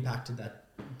impacted that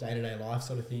day-to-day life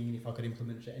sort of thing, and if I could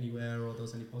implement it anywhere or there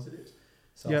was any positives.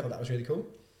 So I thought that was really cool.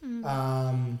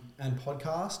 And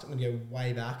podcast, I'm going to go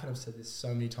way back, and I've said this so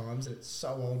many times, and it's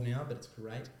so old now, but it's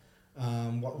great.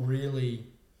 What really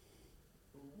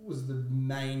was one of the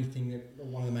main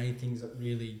things that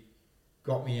really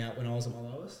got me out when I was at my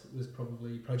lowest was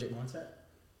probably Project Mindset.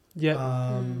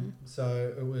 Yeah.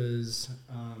 So it was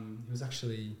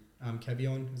actually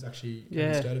Kevion, who was actually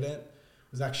Kevin Sturdivant,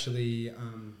 was actually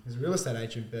he's a real estate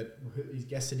agent, but his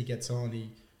guest that he gets on,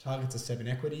 he targets the 7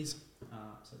 equities,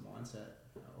 so mindset,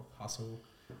 hustle,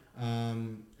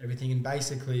 everything, and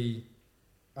basically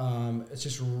it's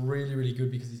just really, really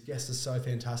good because his guests are so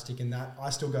fantastic, and that I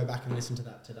still go back and listen to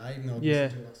that today, even though I've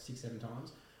listened to it like 6-7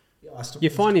 times. You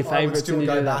find your favourites and you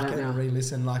go do back that and now.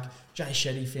 re-listen. Like Jay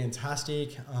Shetty,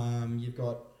 fantastic. You've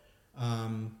got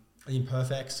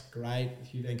Imperfects, great.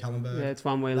 Hugh Van Cullenberg. Yeah, it's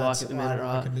one we like at the minute,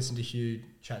 right? I could listen to Hugh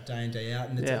chat day in, day out.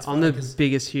 And it's I'm the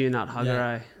biggest Hugh nut hugger,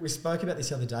 eh? We spoke about this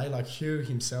the other day. Like Hugh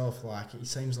himself, like he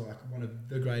seems like one of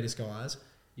the greatest guys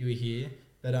you hear.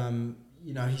 But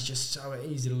he's just so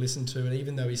easy to listen to, and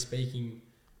even though he's speaking,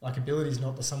 like ability's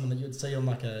not the someone that you'd see on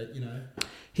like a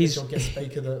he's guest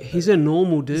speaker. He's a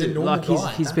normal dude. He's a normal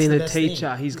guy. He's been a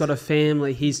teacher. He's got a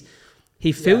family.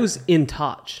 He feels in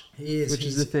touch. He is, which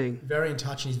is the thing. Very in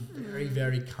touch, and he's very,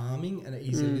 very calming and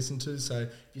easy to listen to. So if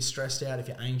you're stressed out, if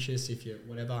you're anxious, if you're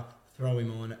whatever, throw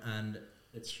him on, and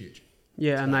it's huge.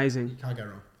 Yeah, so amazing. You can't go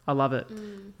wrong. I love it.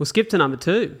 We'll skip to number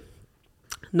 2.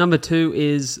 Number 2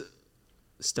 is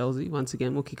Stelzy. Once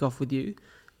again, we'll kick off with you.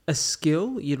 A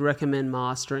skill you'd recommend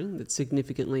mastering that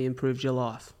significantly improves your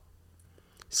life.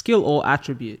 Skill or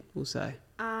attribute, we'll say.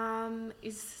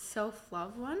 Is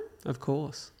self-love one? Of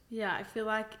course. Yeah, I feel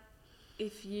like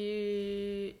if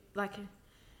you, like,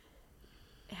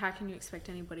 how can you expect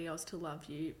anybody else to love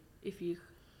you if you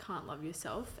can't love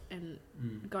yourself? And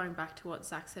going back to what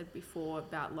Zach said before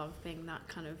about love being that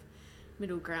kind of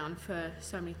middle ground for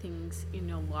so many things in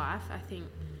your life, I think,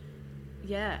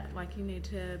 you need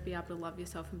to be able to love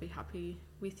yourself and be happy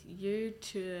with you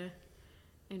to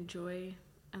enjoy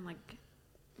and like,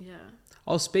 yeah.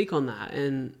 I'll speak on that,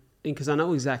 and because I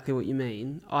know exactly what you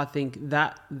mean. I think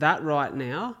that right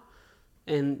now,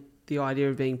 and the idea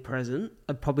of being present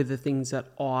are probably the things that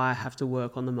I have to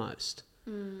work on the most.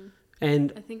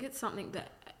 And I think it's something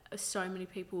that so many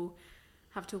people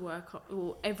have to work on,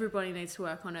 or everybody needs to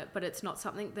work on it, but it's not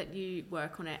something that you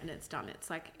work on it and it's done. It's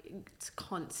like, it's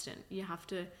constant. You have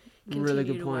to continue Really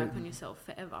good to point. work on yourself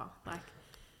forever. Like,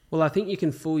 well, I think you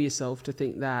can fool yourself to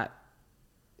think that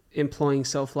employing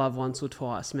self-love once or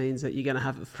twice means that you're going to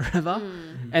have it forever.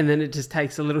 And then it just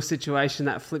takes a little situation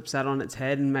that flips that on its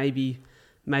head and maybe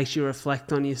makes you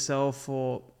reflect on yourself,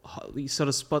 or you sort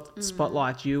of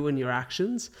spotlight you and your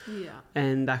actions, yeah.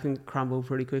 and that can crumble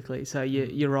pretty quickly. So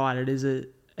you're right. It is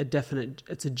a definite,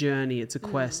 it's a journey, it's a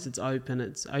quest, it's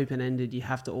open-ended. You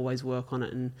have to always work on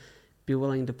it and be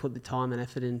willing to put the time and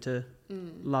effort into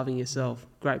loving yourself.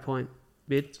 Great point.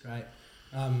 Bid? It's great.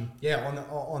 On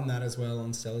that as well,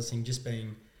 on Stella's thing, just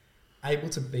being able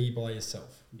to be by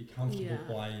yourself, be comfortable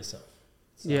by yourself.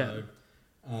 So,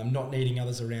 not needing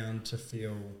others around to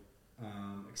feel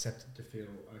accepted, to feel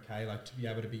okay, like to be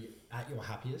able to be at your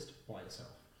happiest by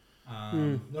yourself.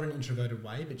 Not an introverted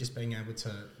way, but just being able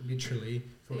to literally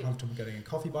feel comfortable getting a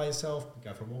coffee by yourself,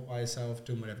 go for a walk by yourself,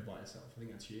 doing whatever by yourself. I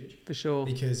think that's huge. For sure.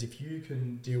 Because if you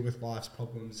can deal with life's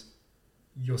problems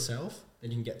yourself,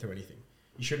 then you can get through anything.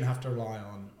 You shouldn't have to rely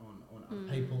on other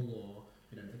people or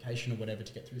vacation or whatever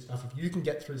to get through stuff. If you can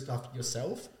get through stuff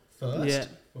yourself first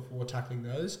before tackling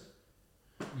those,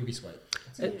 you'll be sweet.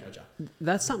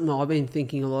 That's something I've been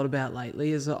thinking a lot about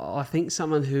lately. Is I think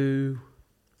someone who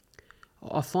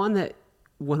I find that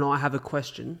when I have a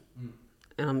question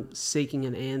and I'm seeking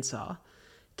an answer,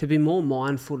 to be more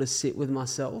mindful to sit with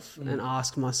myself and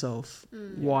ask myself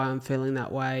why I'm feeling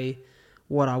that way,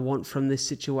 what I want from this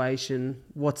situation,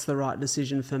 what's the right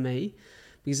decision for me.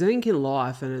 Because I think in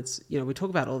life, and it's, we talk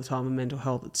about it all the time in mental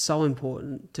health, it's so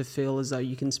important to feel as though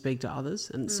you can speak to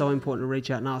others, and it's so important to reach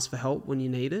out and ask for help when you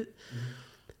need it.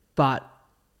 But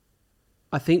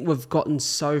I think we've gotten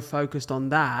so focused on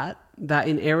that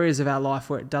in areas of our life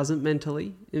where it doesn't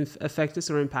mentally affect us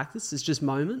or impact us, it's just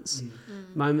moments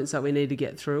that we need to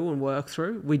get through and work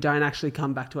through. We don't actually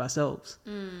come back to ourselves.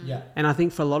 And I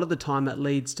think for a lot of the time it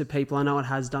leads to people, I know it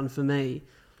has done for me,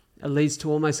 it leads to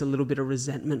almost a little bit of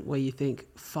resentment where you think,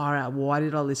 far out, why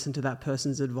did I listen to that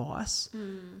person's advice?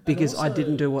 Because also, I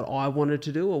didn't do what I wanted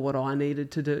to do or what I needed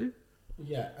to do.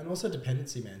 Yeah, and also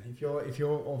dependency, man. If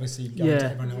you're obviously going to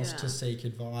everyone else to seek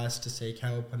advice, to seek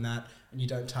help and that, and you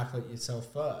don't tackle it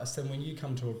yourself first, then when you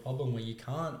come to a problem where you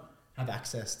can't have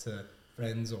access to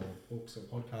friends or books or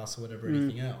podcasts or whatever,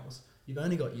 anything else, you've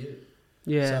only got you.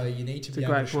 Yeah. So you need to be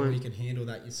able to show you can handle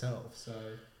that yourself. So,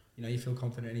 you feel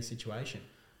confident in any situation.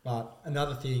 But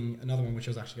another one which I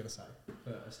was actually going to say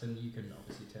first, and you can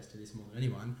obviously attest to this more than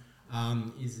anyone,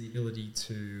 is the ability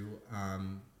to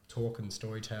talk and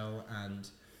storytell and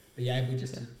be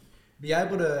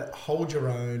able to hold your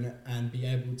own and be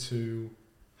able to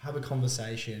have a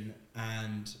conversation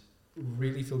and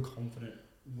really feel confident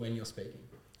when you're speaking.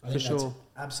 I think that's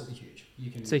absolutely huge.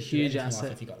 It's a huge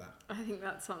asset if you got that. I think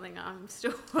that's something I'm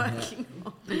still working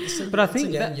on. But I think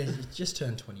again, you just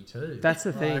turned 22. That's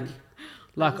the thing.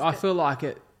 I feel like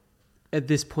at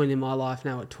this point in my life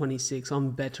now at 26,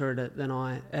 I'm better at it than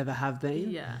I ever have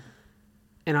been. Yeah.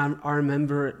 And I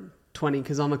remember at 20,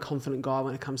 because I'm a confident guy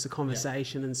when it comes to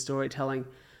conversation and storytelling.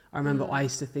 I remember I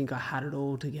used to think I had it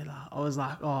all together. I was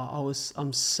like,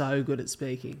 I'm so good at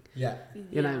speaking. Yeah.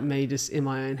 Me just in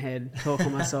my own head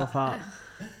talking myself up.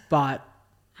 But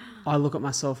I look at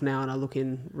myself now and I look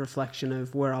in reflection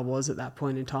of where I was at that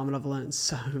point in time, and I've learned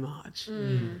so much.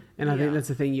 And I think that's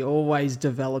the thing. You're always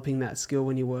developing that skill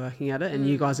when you're working at it, and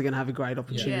you guys are going to have a great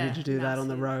opportunity to do that on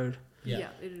the road.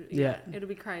 It'll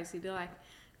be crazy to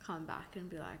come back and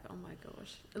be like, oh my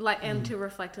gosh, and to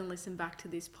reflect and listen back to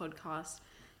this podcast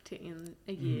in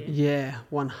a year. Yeah,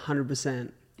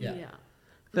 100%. Yeah.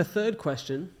 The third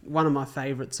question, one of my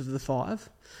favourites of the 5,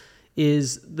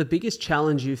 is the biggest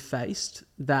challenge you've faced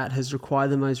that has required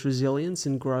the most resilience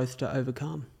and growth to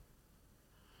overcome.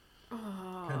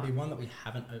 Can it be one that we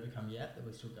haven't overcome yet that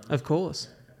we're still going? Of course.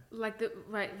 Yeah,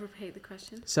 okay. Repeat the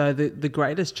question. So the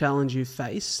greatest challenge you've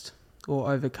faced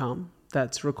or overcome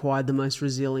that's required the most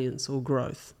resilience or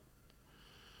growth.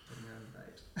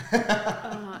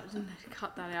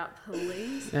 Cut that out,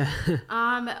 please.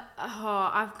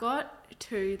 I've got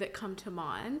 2 that come to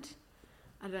mind.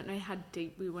 I don't know how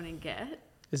deep we want to get.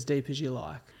 As deep as you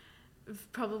like.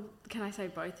 Probably, can I say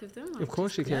both of them? Of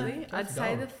course you can. Really? I'd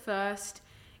say the first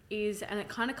is, and it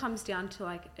kind of comes down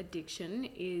to addiction,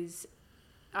 is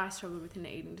I struggle with an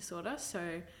eating disorder.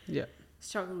 So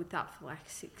struggled with that for like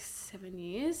 6-7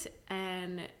 years,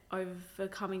 and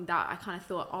overcoming that, I kind of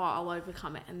thought, oh, I'll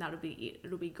overcome it and that'll be it.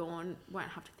 It'll be gone. Won't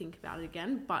have to think about it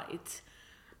again. But it's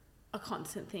a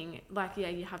constant thing. Like, yeah,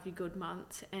 you have your good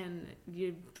months and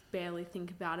you barely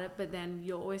think about it, but then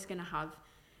you're always going to have,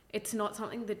 it's not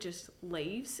something that just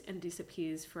leaves and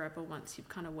disappears forever once you've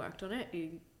kind of worked on it.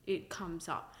 It comes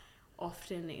up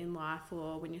often in life,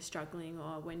 or when you're struggling,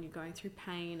 or when you're going through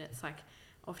pain. It's like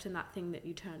often that thing that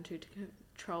you turn to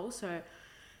control. So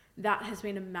that has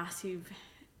been a massive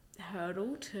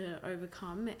hurdle to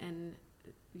overcome, and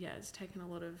yeah, it's taken a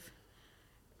lot of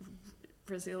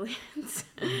resilience.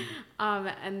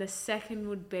 And the second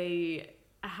would be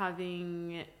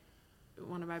having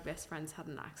one of my best friends had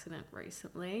an accident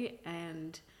recently,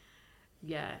 and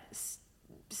yeah,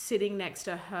 sitting next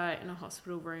to her in a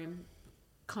hospital room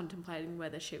contemplating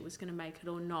whether she was going to make it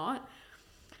or not,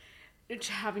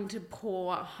 having to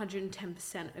pour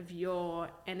 110% of your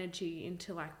energy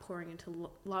into like pouring into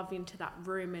love into that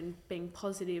room and being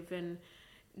positive and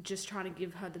just trying to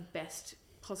give her the best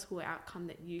possible outcome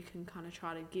that you can kind of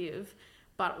try to give,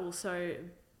 but also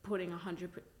putting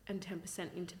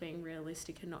 110% into being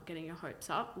realistic and not getting your hopes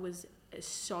up was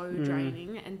so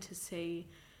draining. And to see,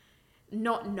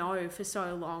 not know for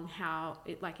so long how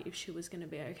it, like, if she was going to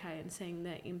be okay, and seeing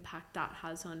the impact that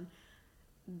has on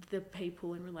the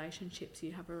people and relationships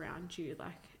you have around you,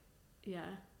 like, yeah,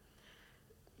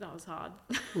 that was hard.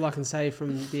 Well, I can say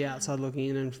from the outside looking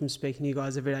in and from speaking to you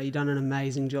guys every day, you've done an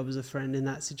amazing job as a friend in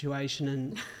that situation,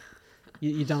 and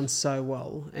you've done so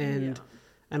well. And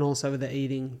and also with the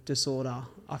eating disorder,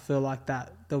 I feel like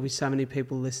that there'll be so many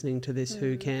people listening to this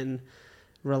who can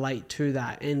relate to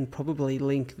that, and probably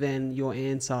link then your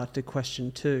answer to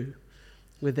question 2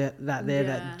 with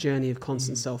that journey of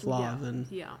constant self-love. And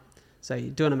so you're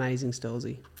doing amazing,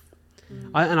 Stelzy.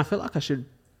 And I feel like I should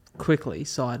quickly,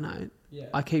 side note,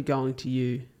 I keep going to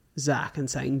you, Zach, and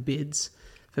saying bids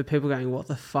for people going, what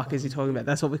the fuck is he talking about?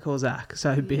 That's what we call Zach,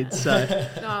 so bids. So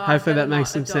hopefully that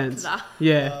makes some sense.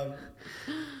 Yeah.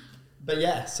 But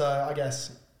yeah, so I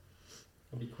guess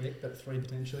I'll be quick, but 3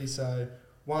 potentially. So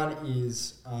one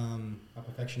is a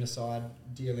perfectionist side,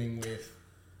 dealing with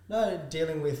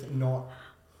not,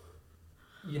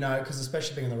 you know, because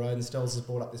especially being on the road, and Stelz has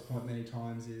brought up this point many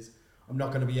times, is I'm not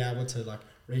going to be able to like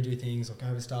redo things or go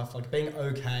over stuff, like being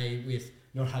okay with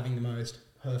not having the most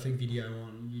perfect video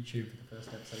on YouTube for the first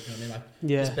episode, you know what I mean?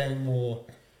 Like just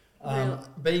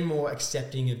being more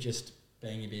accepting of just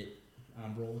being a bit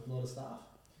raw with a lot of stuff.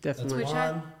 Definitely. Which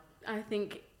I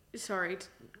think, sorry to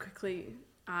quickly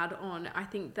add on, I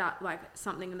think that like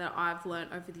something that I've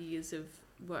learned over the years of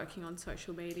working on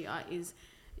social media is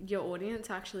your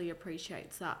audience actually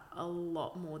appreciates that a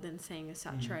lot more than seeing a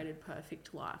saturated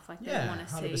perfect life. Like they want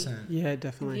to 100%. see. Yeah,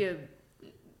 definitely.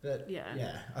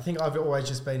 I think I've always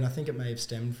just been, I think it may have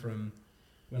stemmed from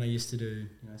when I used to do,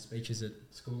 you know, speeches at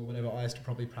school or whatever. I used to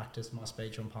probably practice my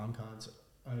speech on palm cards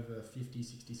over 50,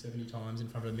 60, 70 times in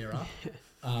front of a mirror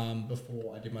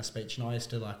before I did my speech. And I used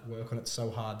to like work on it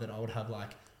so hard that I would have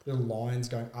like little lines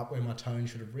going up where my tone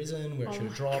should have risen, where it should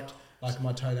have dropped, like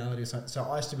my tonality or something. So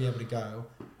I used to be able to go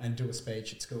and do a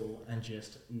speech at school and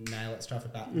just nail it straight off the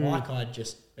bat, like I'd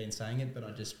just been saying it, but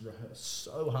I just rehearsed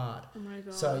so hard. Oh my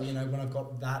God. So, you know, when I've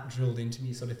got that drilled into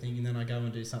me sort of thing, and then I go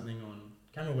and do something on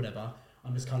camera or whatever,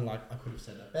 I'm just kind of like, I could have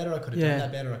said that better, I could have done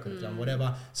that better, I could have done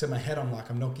whatever. So in my head, I'm like,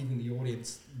 I'm not giving the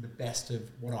audience the best of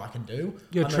what I can do.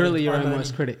 You're truly your own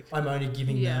worst critic. I'm only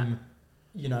giving them,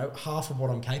 you know, half of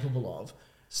what I'm capable of.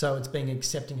 So it's being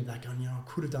accepting of that, going, you know, I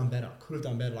could have done better.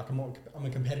 Like I'm a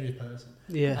competitive person.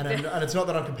 Yeah. And it's not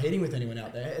that I'm competing with anyone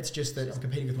out there. It's just that I'm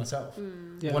competing with myself,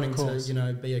 wanting to, you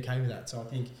know, be okay with that. So I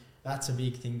think that's a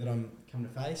big thing that I'm coming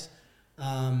to face.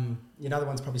 Another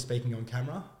one's probably speaking on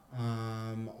camera.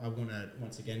 I want to,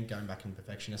 once again, going back in the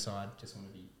perfectionist side, just want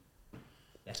to be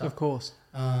better. Of course.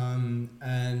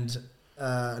 And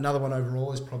another one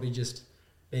overall is probably just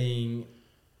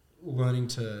learning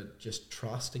to just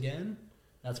trust again.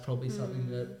 That's probably something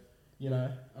that, you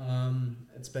know,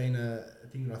 it's been a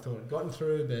thing that I thought I'd gotten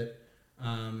through, but,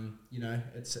 you know,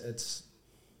 it's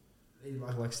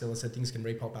like Stella said, things can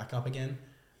repop back up again.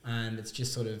 And it's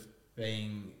just sort of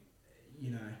being,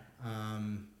 you know,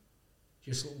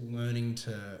 just learning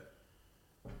to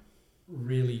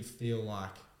really feel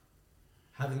like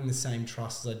having the same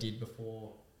trust as I did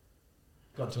before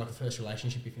got into like a first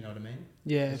relationship, if you know what I mean.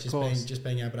 Yeah, it's of course. Just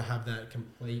being able to have that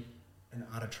complete and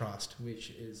utter trust, which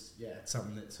is, it's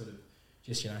something that sort of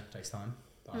just, you know, takes time.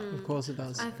 But of course it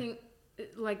does. I think,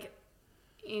 like,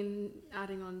 in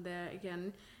adding on there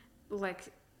again, like,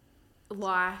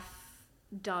 life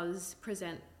does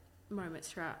present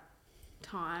moments throughout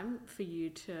time for you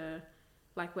to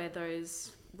like where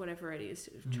those, whatever it is,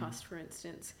 trust, for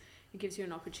instance, it gives you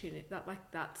an opportunity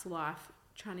that's life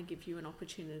trying to give you an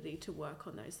opportunity to work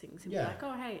on those things and be like,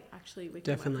 oh, hey, actually we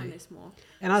can work on this more.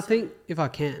 And I think if I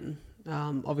can,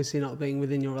 obviously not being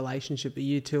within your relationship, but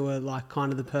you two are like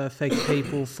kind of the perfect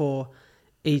people for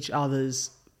each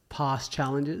other's past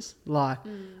challenges. Like,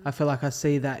 I feel like I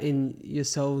see that in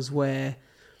yourselves where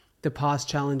the past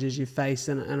challenges you face,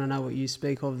 and I know what you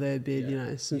speak of there, Bid, you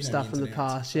know, some stuff from the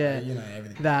past,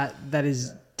 everything. that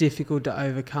is difficult to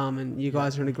overcome, and you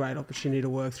guys are in a great opportunity to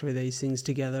work through these things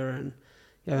together, and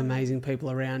you have amazing people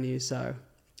around you, so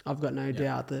I've got no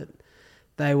doubt that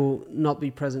they will not be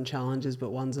present challenges,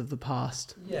 but ones of the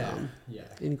past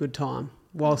in good time.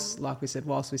 Whilst we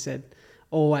said,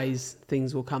 always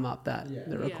things will come up that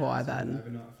require that. And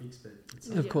overnight fix, but it's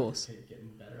of course. Keep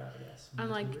getting better at it, yes. And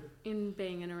like in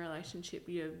being in a relationship,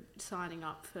 you're signing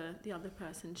up for the other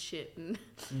person's shit and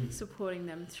supporting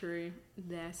them through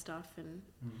their stuff and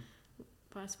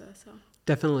vice versa.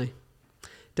 Definitely.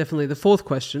 The fourth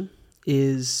question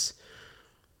is...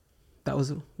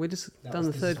 We just done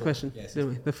the third question, didn't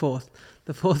we? The fourth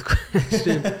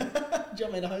question. Do you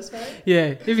want me to host, mate?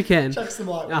 Yeah, if you can. Chuck some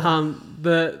light.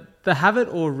 The habit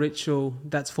or ritual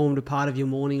that's formed a part of your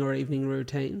morning or evening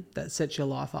routine that sets your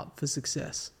life up for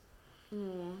success. Do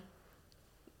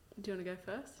you want to go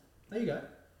first? There you go.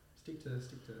 Stick to.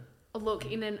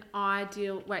 Look, in an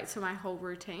ideal... Wait, so my whole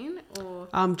routine or...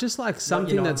 Just like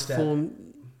something that's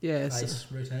formed... Yeah. Face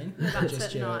routine. That's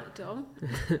just at night, doll.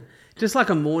 Just like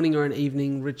a morning or an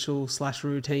evening ritual /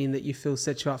 routine that you feel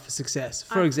sets you up for success.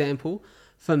 For example,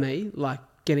 for me, like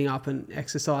getting up and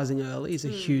exercising early is a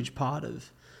huge part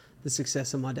of the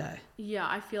success of my day. Yeah,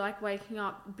 I feel like waking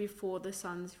up before the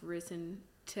sun's risen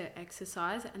to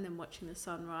exercise and then watching the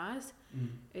sunrise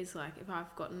is like, if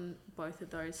I've gotten both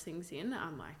of those things in,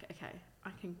 I'm like, okay,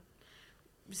 I can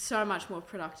be so much more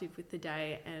productive with the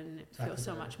day and feel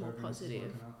so much more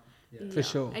positive. For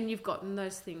sure. And you've gotten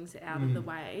those things out of the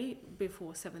way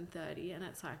before 7:30 and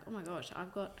it's like, oh my gosh,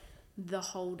 I've got the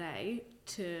whole day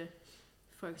to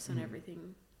focus on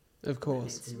everything of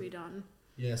course that needs to be done.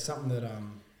 Yeah, something that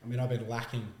I've been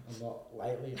lacking a lot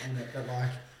lately on it, but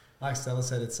like Stella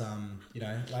said, it's and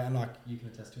like you can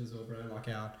attest to as well, bro, like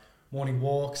our morning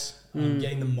walks,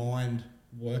 getting the mind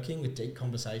working with deep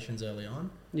conversations early on.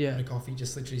 Yeah. And a coffee,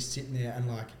 just literally sitting there and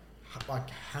like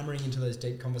hammering into those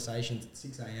deep conversations at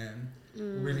 6 a.m.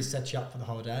 really sets you up for the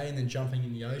whole day, and then jumping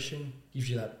in the ocean gives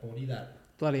you that body, that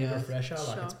bloody refresher. Sure.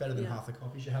 Like it's better than half the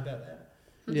coffees you have out there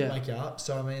to wake you up.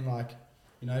 So I mean, like,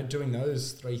 doing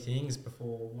those three things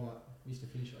before we used to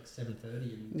finish at like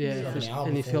 7:30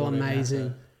 and you feel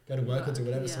amazing. Go to work or do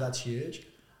whatever. So that's huge.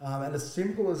 And as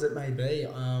simple as it may be,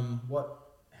 what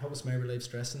helps me relieve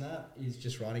stress in that is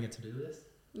just writing a to-do list.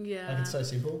 Yeah. Like it's so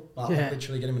simple, but I'm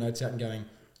literally getting my notes out and going,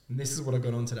 this is what I've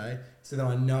got on today, so that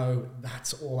I know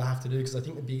that's all I have to do. Because I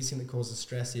think the biggest thing that causes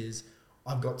stress is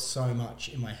I've got so much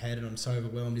in my head and I'm so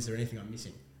overwhelmed. Is there anything I'm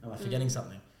missing? Am I forgetting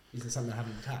something? Is there something I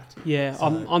haven't attacked? Yeah,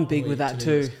 So I'm big with that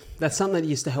too. list. That's something that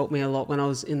used to help me a lot when I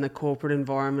was in the corporate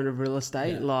environment of real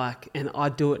estate. And I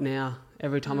do it now.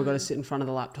 Every time I got to sit in front of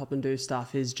the laptop and do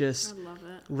stuff is just I love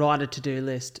it. write a to-do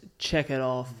list, check it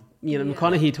off.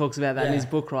 McConaughey talks about that in his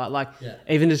book, right? Like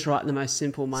even just writing the most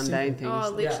simple, mundane things. Oh,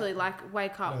 literally, like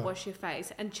wake up, wash your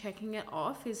face, and checking it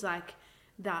off is like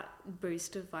that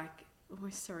boost of like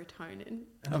almost serotonin.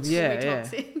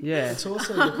 Yeah. It's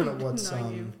also looking at what's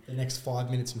the next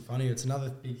 5 minutes in front of you. It's another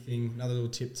big thing, another little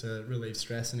tip to relieve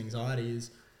stress and anxiety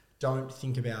is don't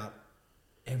think about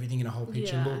everything in a whole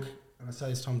picture. Look, and I say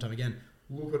this time and time again,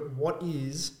 look at what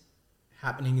is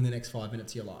happening in the next 5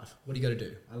 minutes of your life. What do you got to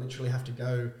do? I literally have to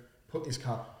go put this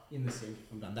cup in the sink.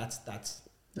 I'm done. That's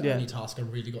the only task I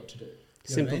really got to do.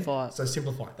 Simplify it. So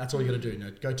simplify it. That's all you got to do.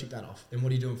 No, go tick that off. Then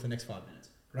what are you doing for the next 5 minutes?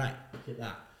 Great. Hit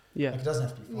that. Yeah. Like it doesn't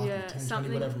have to be 5 or 10,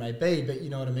 20, whatever it may be, but you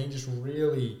know what I mean? Just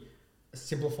really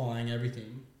simplifying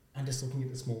everything and just looking at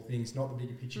the small things, not the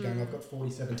bigger picture going, I've got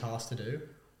 47 tasks to do.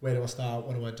 Where do I start?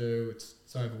 What do I do? It's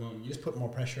so overwhelming. You just put more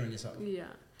pressure on yourself. Yeah.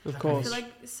 Of course. I feel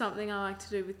like something I like to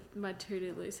do with my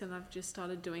to-do list, and I've just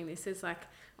started doing this, is like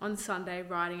on Sunday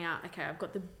writing out, okay, I've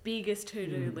got the biggest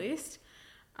to-do list.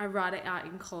 I write it out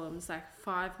in columns, like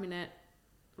 5 minute,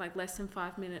 like less than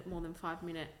 5 minute, more than 5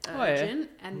 minute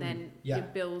urgent, and then your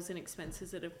bills and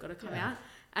expenses that have got to come out.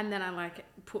 And then I like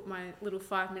put my little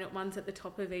 5 minute ones at the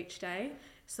top of each day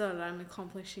so that I'm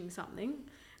accomplishing something.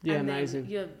 Yeah, and amazing.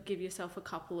 Then you give yourself a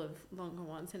couple of longer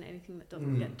ones, and anything that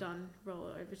doesn't get done, roll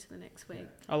it over to the next week.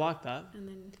 I like that. And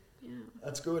then,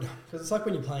 That's good. Because it's like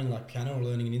when you're playing like piano or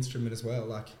learning an instrument as well.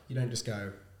 Like you don't just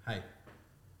go, hey,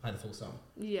 play the full song.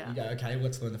 Yeah. You go, okay,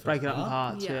 let's learn the first Break it up in part.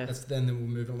 parts. Yeah. Yeah. Then we'll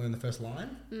move and learn the first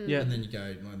line. Yeah. And then you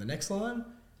go learn the next line,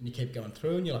 and you keep going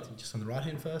through, and you're like just on the right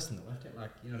hand first and the left hand, like,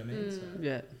 you know what I mean? So,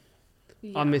 Yeah.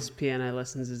 Yeah. I missed piano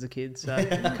lessons as a kid, so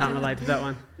can't relate to that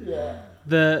one. yeah.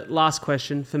 The last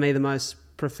question, for me, the most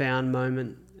profound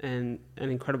moment and an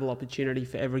incredible opportunity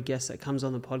for every guest that comes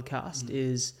on the podcast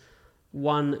is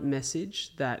one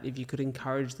message that if you could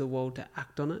encourage the world to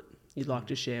act on it, you'd like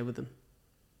to share with them.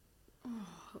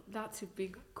 That's a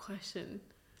big question.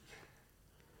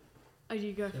 Oh,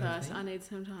 you go Should I first. think? I need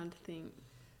some time to think.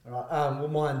 All right. Well,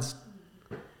 mine's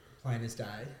plain as day.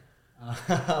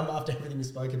 After everything we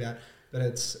spoke about, but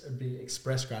it's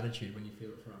express gratitude when you feel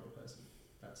it for another person.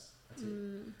 That's it.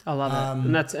 I love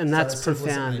it, and so that's as simple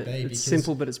as it profound. may be, It's because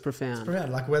simple, but it's profound. It's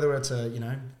profound. Like whether it's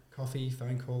a coffee,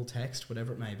 phone call, text,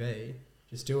 whatever it may be,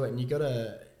 just do it. And you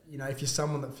gotta, if you're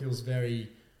someone that feels very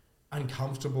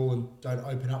uncomfortable and don't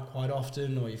open up quite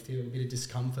often, or you feel a bit of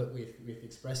discomfort with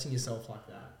expressing yourself like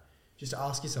that, just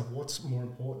ask yourself what's more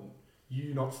important: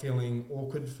 you not feeling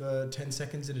awkward for 10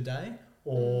 seconds in a day,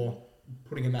 or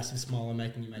putting a massive smile on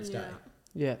making your mate's day.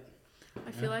 Yeah.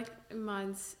 I feel like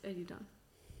mine's... Are you done?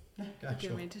 Yeah, go, I didn't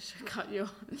sure. mean to cut you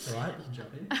off. It's all right, you can jump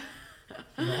in.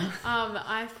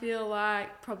 I feel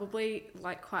like probably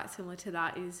like quite similar to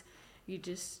that is you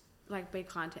just like be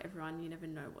kind to everyone. You never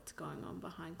know what's going on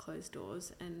behind closed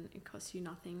doors, and it costs you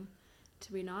nothing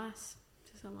to be nice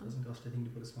to someone. Doesn't cost anything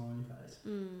to put a smile on your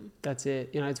face. That's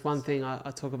it. It's one thing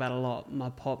I talk about a lot. My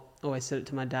pop always said it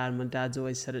to my dad, and my dad's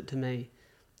always said it to me.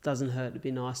 It doesn't hurt to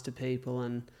be nice to people,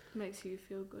 and Makes you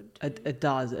feel good too. it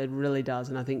does. It really does.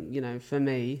 And I think, for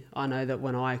me, I know that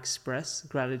when I express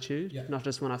gratitude, Yeah. not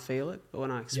just when I feel it, but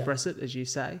when I express it, as you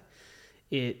say,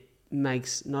 it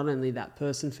makes not only that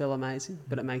person feel amazing,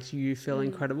 but it makes you feel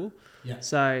incredible. Yeah.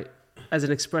 So as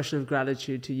an expression of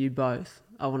gratitude to you both,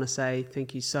 I want to say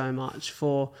thank you so much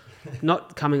for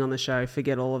not coming on the show.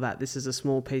 Forget all of that. This is a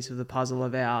small piece of the puzzle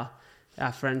of our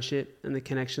friendship and the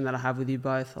connection that I have with you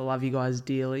both. I love you guys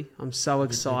dearly. I'm so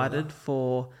excited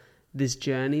for this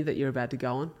journey that you're about to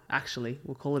go on. Actually,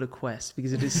 we'll call it a quest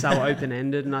because it is so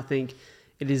open-ended, and I think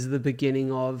it is the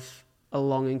beginning of a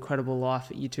long, incredible life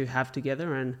that you two have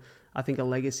together, and I think a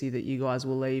legacy that you guys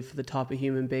will leave for the type of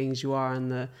human beings you are and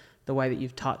the way that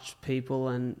you've touched people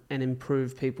and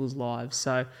improved people's lives.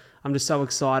 So I'm just so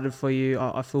excited for you.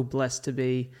 I feel blessed to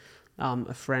be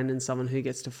a friend and someone who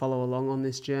gets to follow along on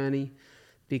this journey,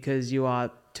 because you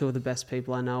are two of the best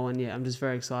people I know, and I'm just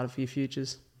very excited for your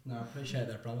futures. No, I appreciate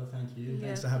that, brother. Thank you. Yeah.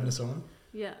 Thanks for having us on.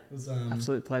 Yeah. It was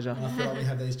Absolute pleasure. I feel like we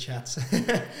have these chats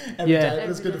every Yeah. day. It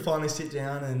was good to Every day. finally sit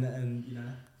down and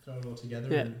throw it all together.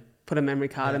 Yeah. And Put a memory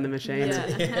card in the machine Yeah.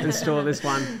 and store this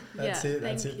one. that's Yeah, it.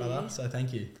 That's thank it, brother. you. So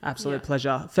thank you. Absolute Yeah.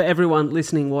 pleasure. For everyone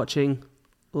listening, watching,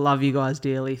 love you guys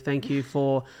dearly. Thank you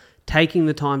for taking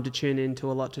the time to tune in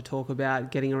to A Lot to Talk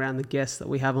About, getting around the guests that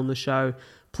we have on the show.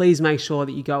 Please make sure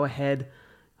that you go ahead,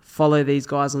 follow these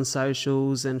guys on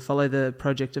socials and follow the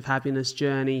Project of Happiness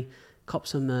journey. Cop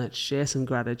some merch, share some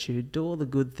gratitude, do all the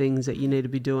good things that you need to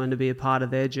be doing to be a part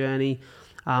of their journey.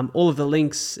 All of the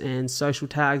links and social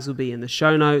tags will be in the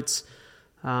show notes.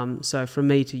 So from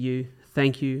me to you,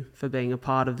 thank you for being a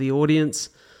part of the audience,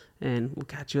 and we'll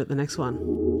catch you at the next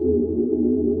one.